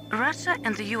 1993, Russia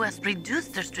and the US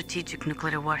reduced their strategic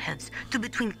nuclear warheads to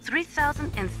between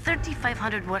 3,000 and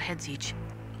 3,500 warheads each.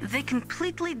 They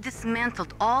completely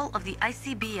dismantled all of the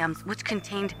ICBMs which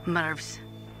contained MIRVs.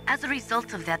 As a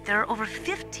result of that, there are over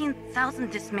 15,000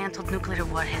 dismantled nuclear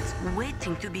warheads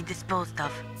waiting to be disposed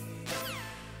of.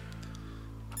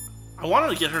 I wanted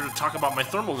to get her to talk about my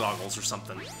thermal goggles or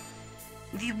something.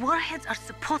 The warheads are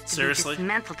supposed to Seriously? be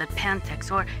dismantled at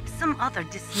Pantex or some other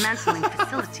dismantling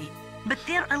facility, but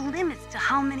there are limits to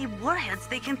how many warheads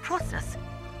they can process.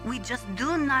 We just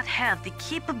do not have the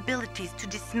capabilities to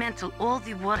dismantle all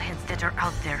the warheads that are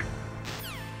out there.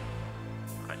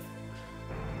 Right.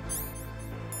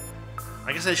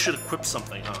 I guess I should equip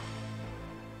something, huh?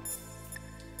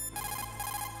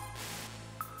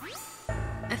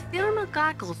 Thermal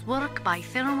goggles work by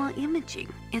thermal imaging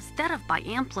instead of by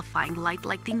amplifying light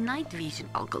like the night vision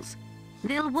goggles.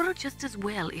 They'll work just as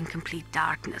well in complete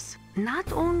darkness.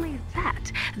 Not only that,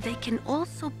 they can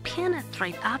also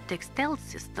penetrate optic stealth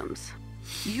systems.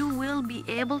 You will be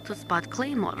able to spot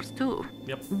claymores too.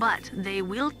 Yep. But they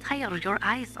will tire your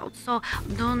eyes out, so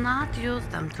do not use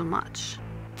them too much.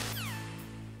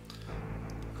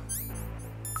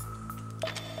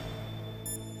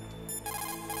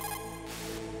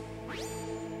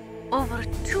 Over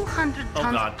 200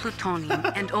 tons of plutonium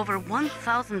and over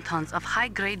 1,000 tons of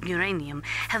high-grade uranium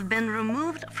have been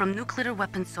removed from nuclear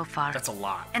weapons so far. That's a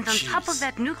lot. And on top of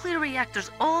that, nuclear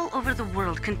reactors all over the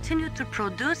world continue to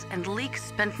produce and leak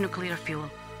spent nuclear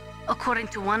fuel. According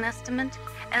to one estimate,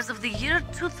 as of the year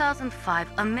 2005,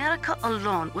 America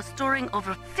alone was storing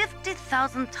over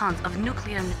 50,000 tons of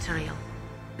nuclear material.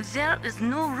 There is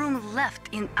no room left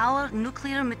in our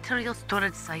nuclear material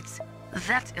storage sites.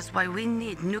 That is why we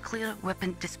need nuclear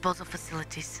weapon disposal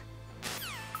facilities.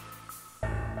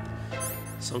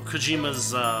 So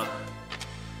Kojima's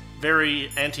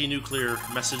very anti-nuclear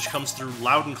message comes through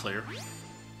loud and clear.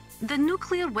 The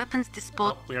nuclear weapons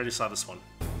disposal... Oh, we already saw this one.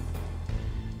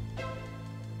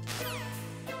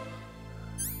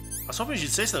 I was hoping you'd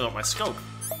say something about my scope.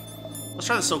 Let's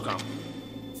try the SOCOM.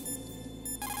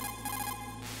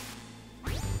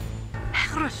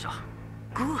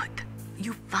 Good.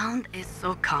 You found a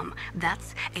SOCOM.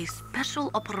 That's a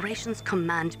Special Operations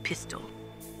Command pistol.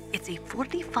 It's a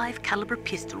 .45 caliber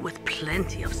pistol with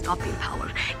plenty of stopping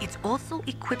power. It's also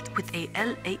equipped with a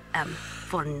LAM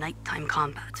for nighttime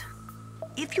combat.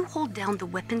 If you hold down the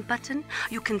weapon button,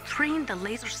 you can train the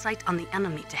laser sight on the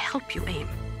enemy to help you aim.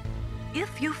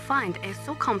 If you find a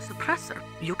SOCOM suppressor,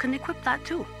 you can equip that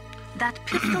too. That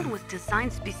pistol was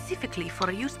designed specifically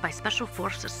for use by special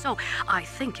forces, so I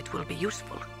think it will be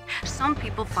useful. Some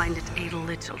people find it a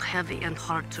little heavy and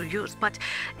hard to use, but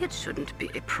it shouldn't be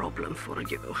a problem for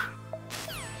you.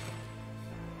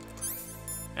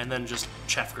 And then just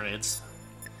chaff grenades.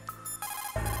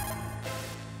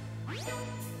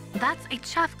 That's a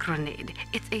chaff grenade.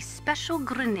 It's a special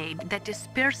grenade that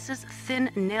disperses thin,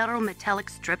 narrow metallic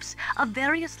strips of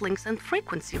various lengths and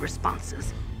frequency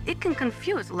responses. It can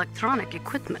confuse electronic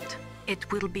equipment.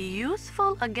 It will be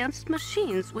useful against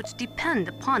machines which depend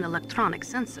upon electronic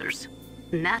sensors.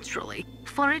 Naturally,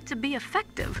 for it to be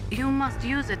effective, you must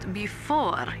use it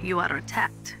before you are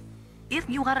attacked. If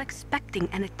you are expecting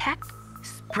an attack,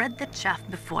 spread the chaff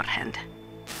beforehand.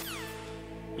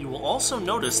 You will also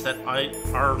notice that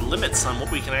our limits on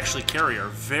what we can actually carry are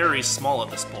very small at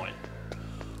this point.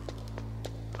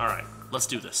 Alright, let's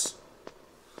do this.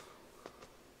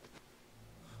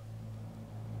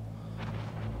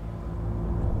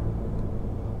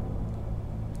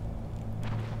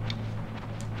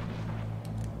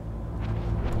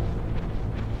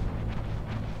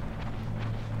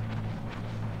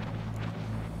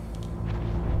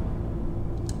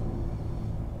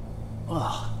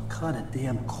 Oh, kinda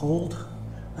damn cold.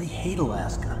 I hate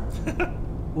Alaska.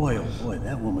 Boy, oh boy,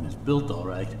 that woman is built all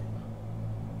right.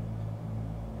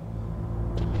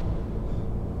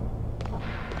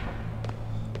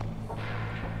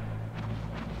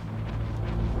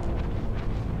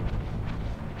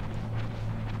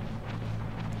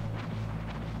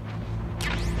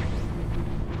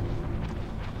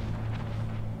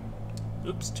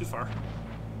 Oops, too far.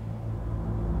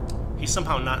 He's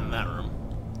somehow not in that room.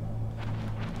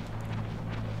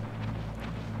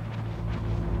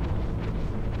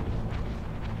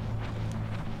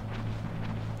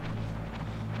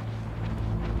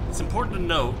 It's important to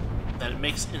note that it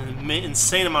makes an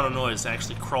insane amount of noise to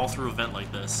actually crawl through a vent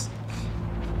like this.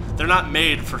 They're not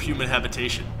made for human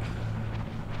habitation.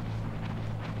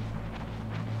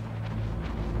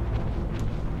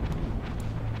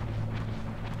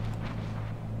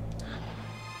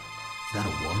 Is that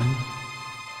a woman?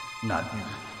 Not him.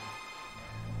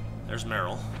 There's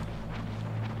Meryl.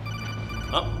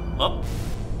 Up, up.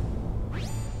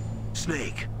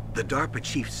 Snake, the DARPA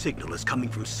chief's signal is coming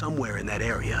from somewhere in that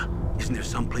area. Isn't there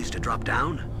some place to drop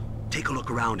down? Take a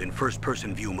look around in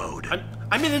first-person view mode.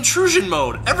 I'm in intrusion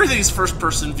mode. Everything's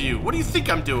first-person view. What do you think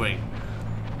I'm doing?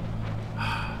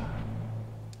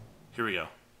 Here we go.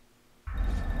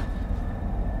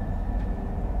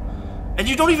 And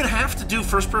you don't even have to do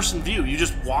first-person view. You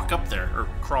just walk up there, or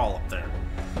crawl up there.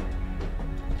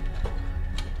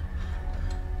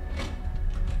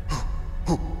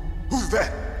 Who's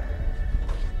that?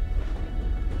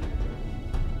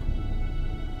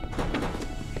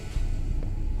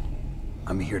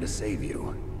 I'm here to save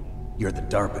you. You're the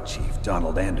DARPA chief,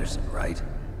 Donald Anderson, right?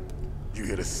 You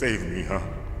here to save me, huh?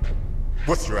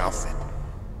 What's your outfit?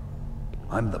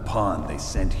 I'm the pawn they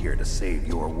sent here to save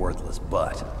your worthless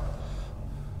butt.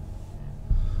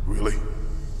 Really?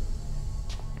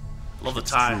 Love the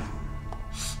tie.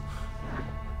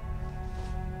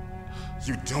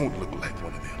 You don't look like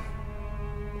one of them.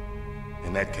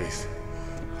 In that case,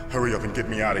 hurry up and get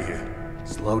me out of here.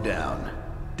 Slow down.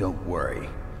 Don't worry.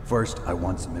 First, I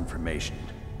want some information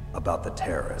about the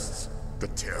terrorists. The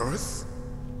terrorists?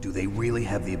 Do they really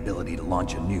have the ability to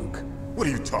launch a nuke? What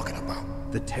are you talking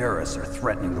about? The terrorists are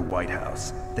threatening the White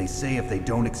House. They say if they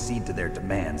don't accede to their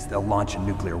demands, they'll launch a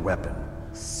nuclear weapon.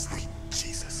 Sweet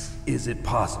Jesus. Is it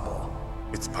possible?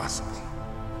 It's possible.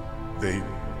 They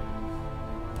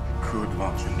could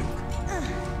launch a nuke.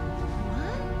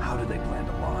 How do they plan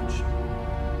to launch?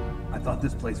 I thought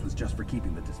this place was just for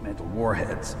keeping the dismantled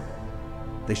warheads.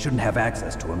 They shouldn't have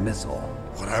access to a missile.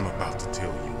 What I'm about to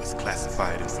tell you is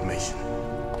classified information.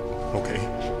 Okay?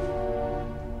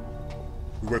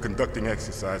 We were conducting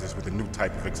exercises with a new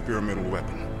type of experimental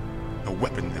weapon. A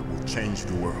weapon that will change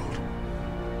the world.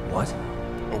 What?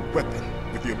 A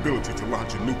weapon with the ability to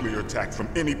launch a nuclear attack from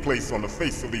any place on the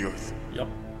face of the Earth. Yep.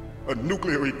 A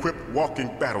nuclear-equipped walking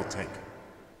battle tank.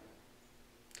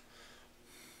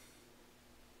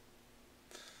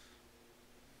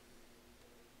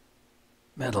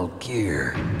 Metal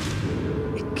Gear.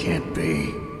 It can't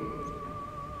be.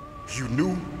 You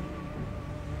knew?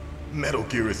 Metal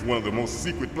Gear is one of the most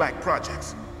secret black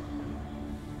projects.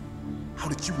 How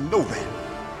did you know that?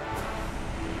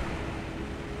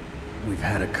 We've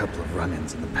had a couple of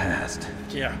run-ins in the past.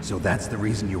 Yeah. So that's the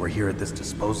reason you were here at this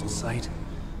disposal site?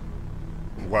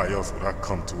 Why else would I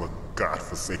come to a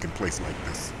godforsaken place like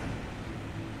this?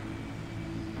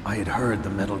 I had heard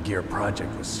the Metal Gear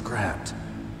project was scrapped.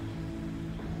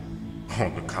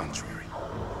 On the contrary,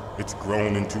 it's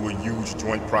grown into a huge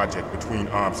joint project between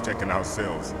ArmsTech and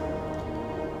ourselves.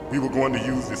 We were going to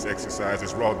use this exercise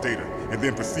as raw data and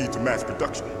then proceed to mass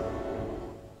production.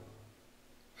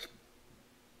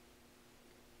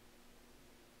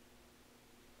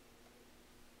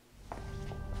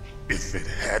 If it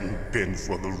hadn't been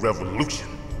for the revolution.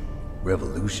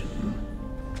 Revolution?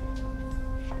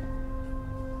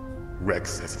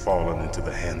 Rex has fallen into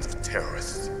the hands of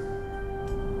terrorists.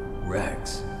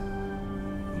 Rex?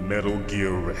 Metal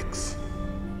Gear Rex.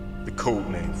 The code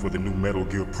name for the new Metal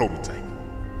Gear prototype.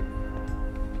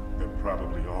 They're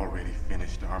probably already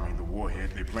finished arming the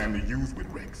warhead they plan to use with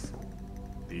Rex.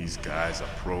 These guys are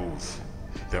pros.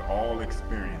 They're all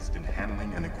experienced in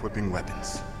handling and equipping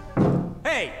weapons.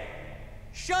 Hey!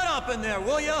 Shut up in there,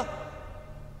 will ya?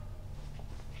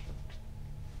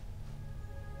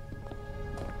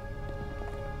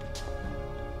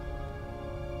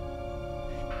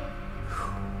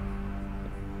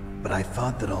 But I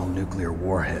thought that all nuclear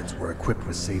warheads were equipped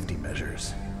with safety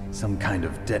measures. Some kind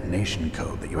of detonation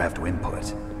code that you have to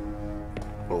input.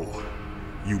 Oh,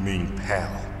 you mean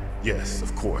PAL? Yes,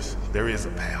 of course, there is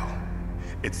a PAL.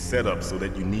 It's set up so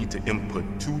that you need to input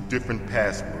 2 different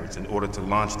passwords in order to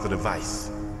launch the device.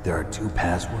 There are 2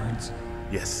 passwords?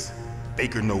 Yes.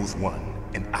 Baker knows one,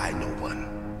 and I know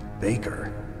one.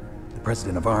 Baker? The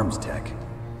president of ArmsTech?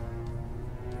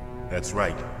 That's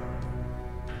right.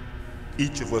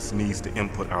 Each of us needs to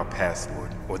input our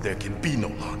password, or there can be no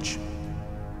launch.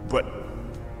 But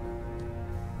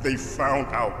they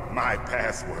found out my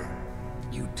password.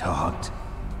 You talked?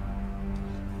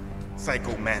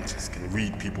 Psycho Mantis can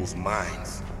read people's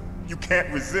minds. You can't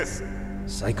resist.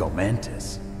 Psycho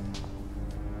Mantis?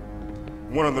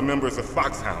 One of the members of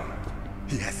Foxhound.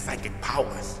 He has psychic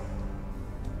powers.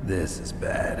 This is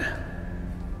bad.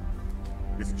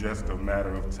 It's just a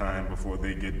matter of time before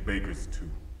they get Baker's too.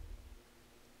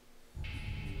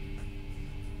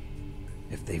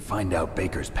 If they find out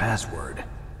Baker's password...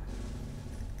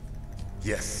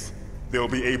 Yes, they'll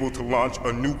be able to launch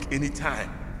a nuke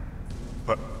anytime.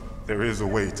 But there is a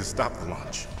way to stop the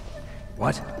launch.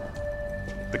 What?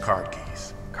 The card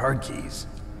keys. Card keys?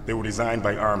 They were designed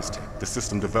by ArmsTech, the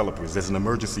system developers, as an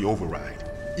emergency override.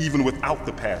 Even without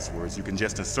the passwords, you can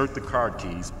just insert the card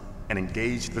keys and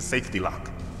engage the safety lock.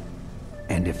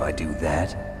 And if I do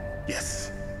that?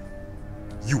 Yes.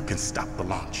 You can stop the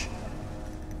launch.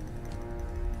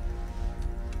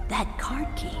 That card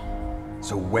key.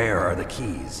 So where are the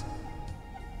keys?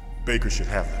 Baker should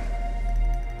have them.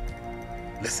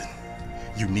 Listen,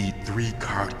 You need 3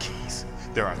 card keys.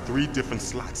 There are 3 different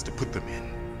slots to put them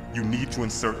in. You need to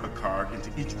insert a card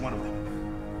into each one of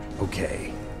them.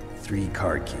 Okay, 3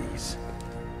 card keys.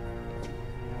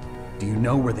 Do you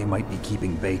know where they might be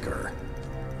keeping Baker?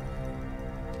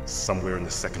 Somewhere in the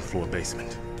 2nd floor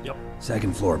basement. Yep.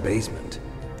 2nd floor basement?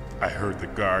 I heard the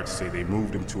guards say they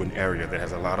moved him to an area that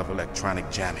has a lot of electronic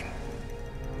jamming.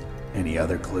 Any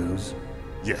other clues?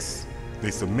 Yes.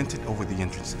 They cemented over the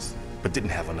entrances, but didn't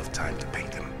have enough time to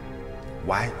paint them.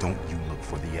 Why don't you look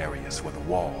for the areas where the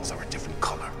walls are a different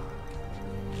color?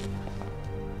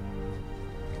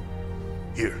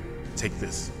 Here, take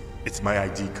this. It's my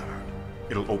ID card.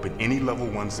 It'll open any level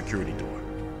 1 security door.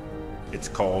 It's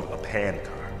called a PAN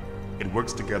card. It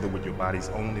works together with your body's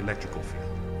own electrical field.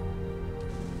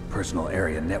 Personal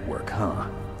area network, huh?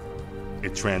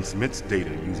 It transmits data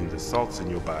using the salts in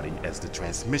your body as the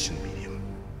transmission medium.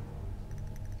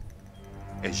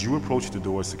 As you approach the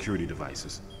door's security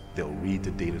devices, they'll read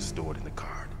the data stored in the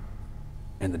card.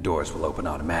 And the doors will open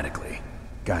automatically.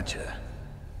 Gotcha.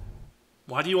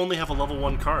 Why do you only have a level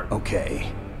 1 card?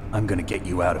 Okay, I'm gonna get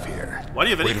you out of here. Why do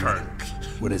you have any card?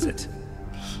 What is it?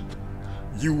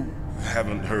 You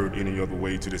haven't heard any other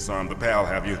way to disarm the PAL,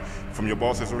 have you? From your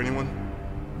bosses or anyone?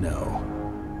 No.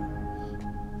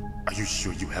 Are you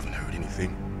sure you haven't heard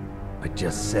anything? I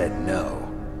just said no.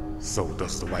 So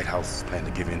does the White House plan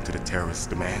to give in to the terrorists'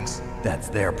 demands? That's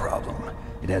their problem.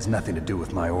 It has nothing to do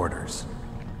with my orders.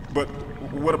 But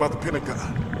what about the Pentagon?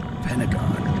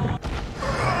 Pentagon?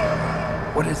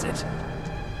 What is it?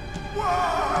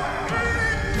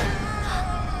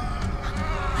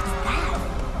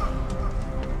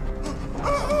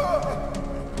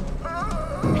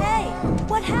 Hey,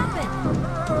 what happened?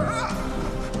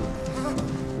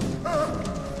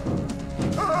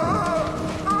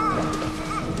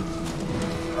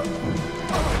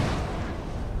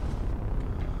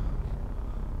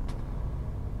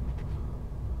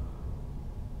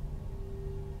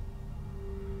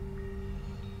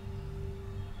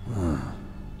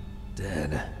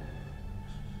 Dead.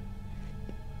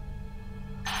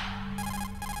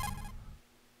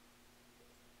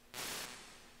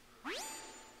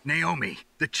 Naomi,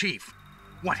 the chief.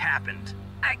 What happened?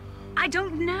 I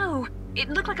don't know. It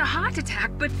looked like a heart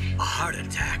attack, but... A heart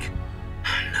attack?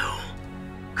 No.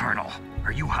 Colonel,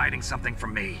 are you hiding something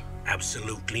from me?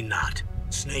 Absolutely not.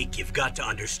 Snake, you've got to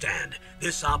understand.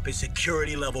 This op is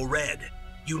security level red.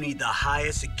 You need the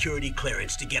highest security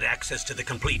clearance to get access to the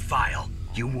complete file.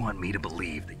 You want me to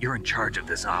believe that you're in charge of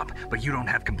this op, but you don't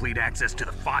have complete access to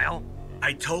the file?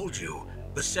 I told you.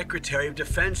 The Secretary of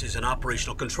Defense is in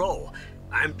operational control.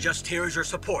 I'm just here as your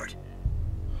support.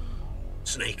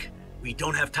 Snake, we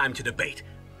don't have time to debate.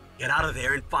 Get out of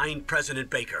there and find President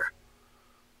Baker.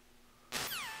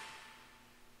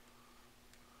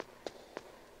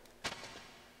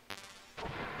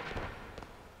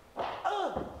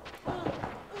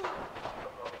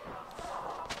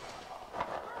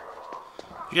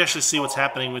 You can actually see what's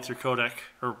happening with your codec,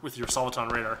 or with your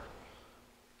Soliton radar.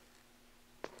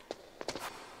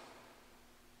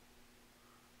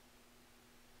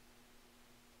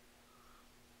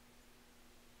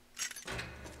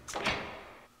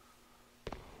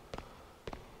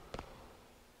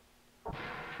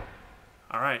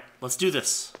 Alright, let's do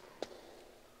this.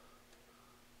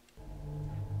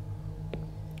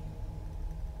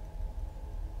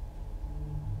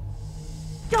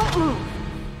 Don't move!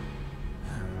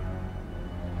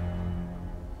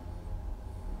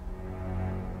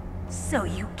 So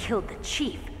you killed the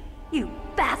chief, you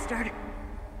bastard!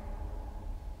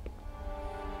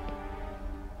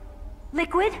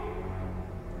 Liquid?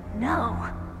 No,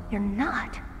 you're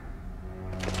not.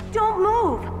 Don't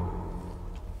move!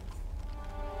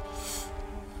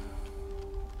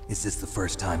 Is this the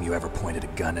first time you ever pointed a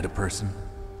gun at a person?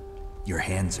 Your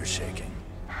hands are shaking.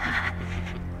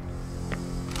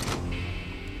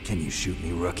 Can you shoot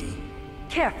me, rookie?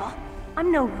 Careful,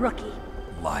 I'm no rookie.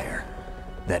 Liar.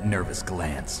 That nervous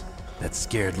glance, that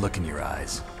scared look in your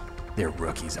eyes. They're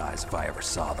rookie's eyes if I ever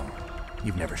saw them.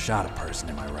 You've never shot a person,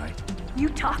 am I right? You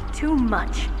talk too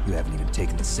much. You haven't even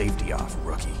taken the safety off,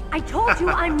 rookie. I told you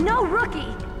I'm no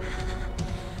rookie!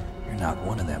 You're not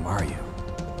one of them, are you?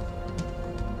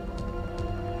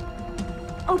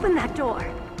 Open that door.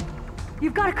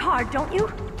 You've got a card, don't you?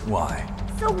 Why?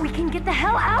 So we can get the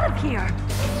hell out of here!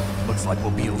 Looks like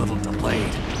we'll be a little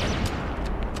delayed.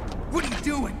 What are you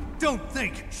doing? Don't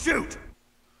think! Shoot!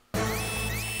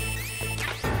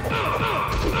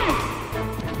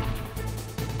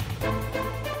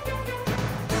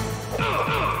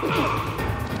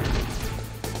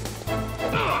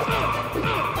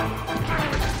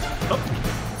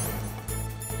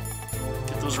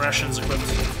 rations equipped.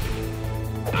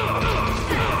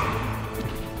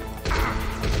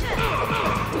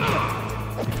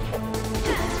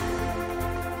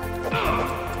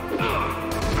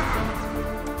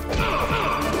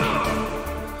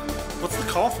 What's the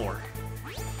call for?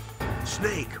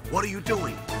 Snake, what are you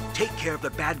doing? Take care of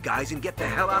the bad guys and get the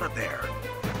hell out of there.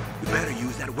 You better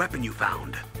use that weapon you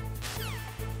found.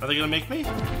 Are they gonna make me?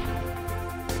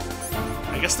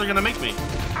 I guess they're gonna make me.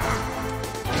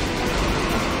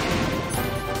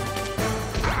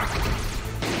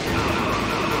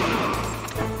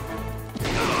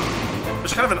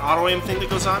 There's kind of an auto-aim thing that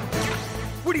goes on.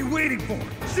 What are you waiting for?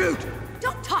 Shoot!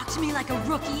 Don't talk to me like a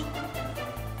rookie.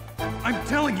 I'm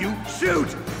telling you,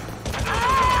 shoot!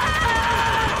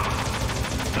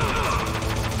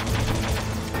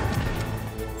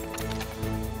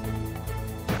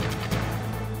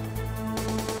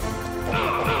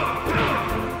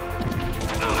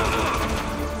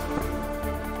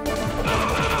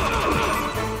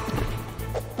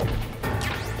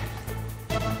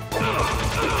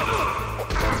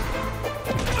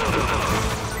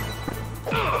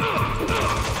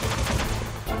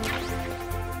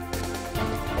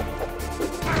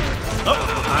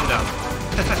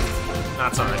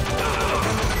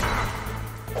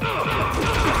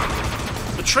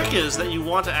 Is that you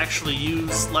want to actually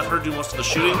let her do most of the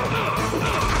shooting,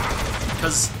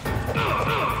 because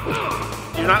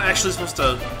you're not actually supposed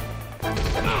to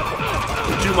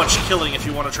do much killing if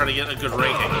you want to try to get a good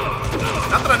ranking.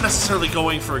 Not that I'm necessarily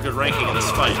going for a good ranking in this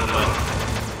fight, but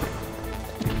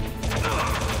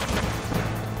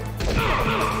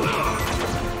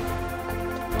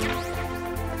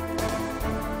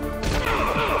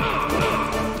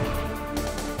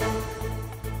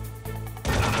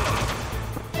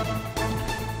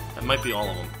might be all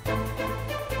of them.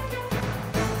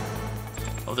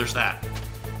 Oh, there's that.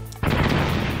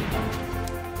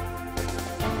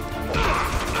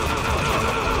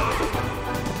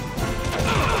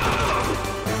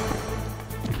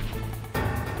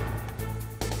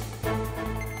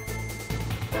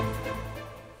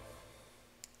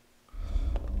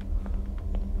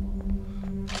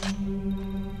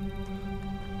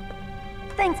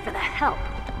 Thanks for the help.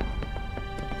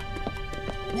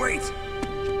 Wait!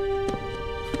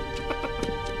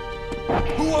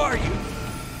 Who are you?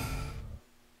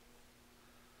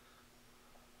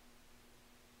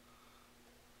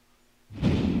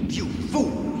 You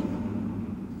fool!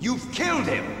 You've killed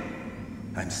him!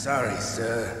 I'm sorry,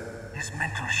 sir. His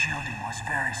mental shielding was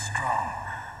very strong.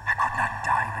 I could not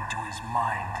dive into his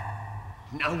mind.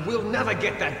 Now we'll never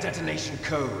get that detonation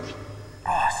code.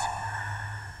 Boss,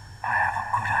 I have a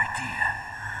good idea.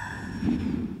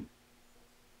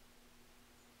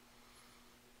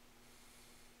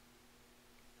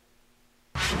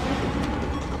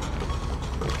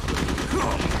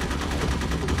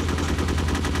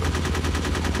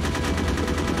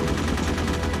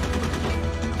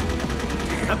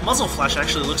 That muzzle flash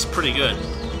actually looks pretty good.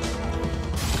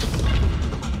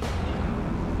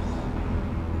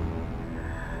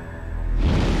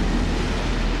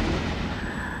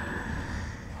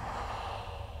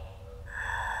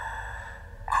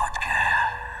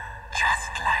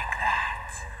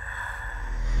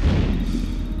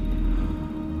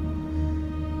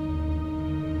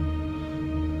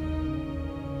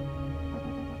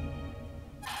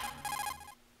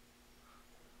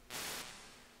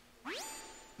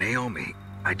 Naomi,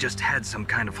 I just had some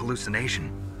kind of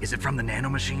hallucination. Is it from the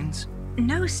nanomachines?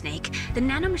 No, Snake. The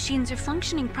nanomachines are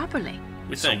functioning properly.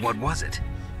 So what was it?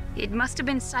 It must have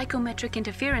been psychometric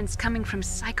interference coming from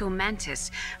Psycho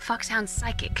Mantis, Foxhound's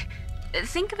psychic.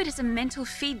 Think of it as a mental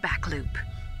feedback loop.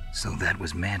 So that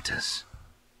was Mantis.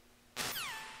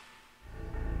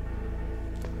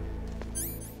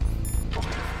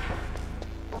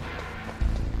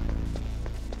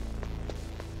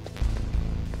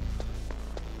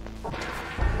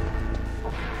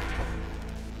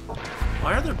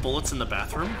 Why are there bullets in the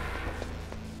bathroom?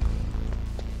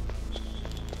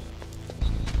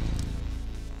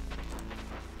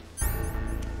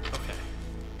 Okay.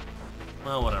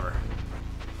 Well, whatever.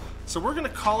 So we're gonna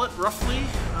call it roughly.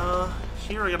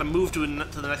 Here I gotta move to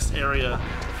the next area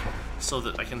so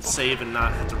that I can save and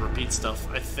not have to repeat stuff.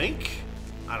 I think.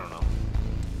 I don't know.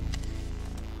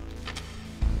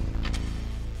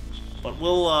 But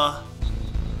we'll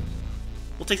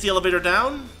take the elevator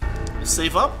down. We'll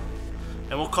save up.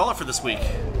 And we'll call it for this week.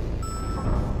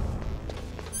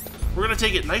 We're gonna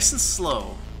take it nice and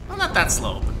slow. Well, not that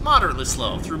slow, but moderately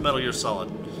slow through Metal Gear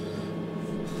Solid.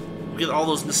 We'll get all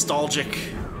those nostalgic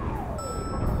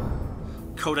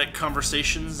codec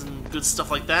conversations and good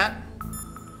stuff like that.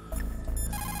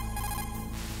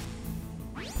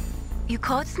 You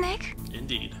caught Snake?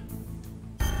 Indeed.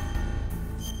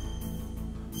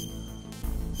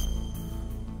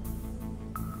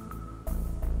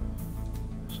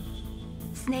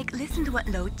 Snake, listen to what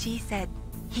Lo Ji said.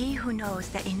 He who knows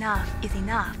that enough is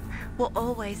enough will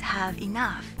always have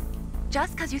enough.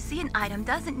 Just because you see an item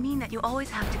doesn't mean that you always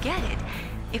have to get it.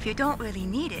 If you don't really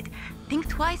need it, think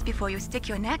twice before you stick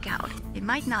your neck out. It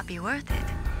might not be worth it.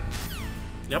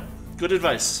 Yep, good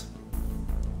advice.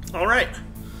 All right.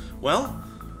 Well,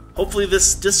 hopefully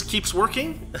this disc keeps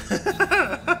working.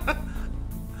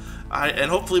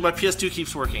 And hopefully my PS2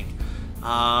 keeps working.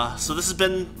 So this has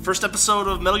been first episode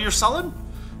of Metal Gear Solid.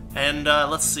 And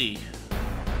let's see.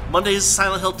 Monday's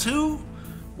Silent Hill 2.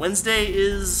 Wednesday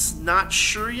is not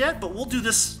sure yet, but we'll do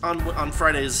this on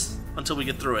Fridays until we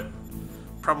get through it.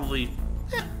 Probably,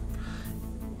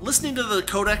 listening to the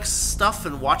codex stuff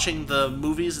and watching the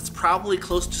movies, it's probably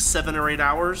close to 7 or 8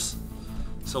 hours.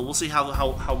 So we'll see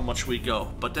how much we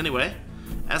go. But anyway,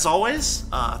 as always,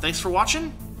 thanks for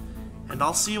watching, and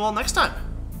I'll see you all next time.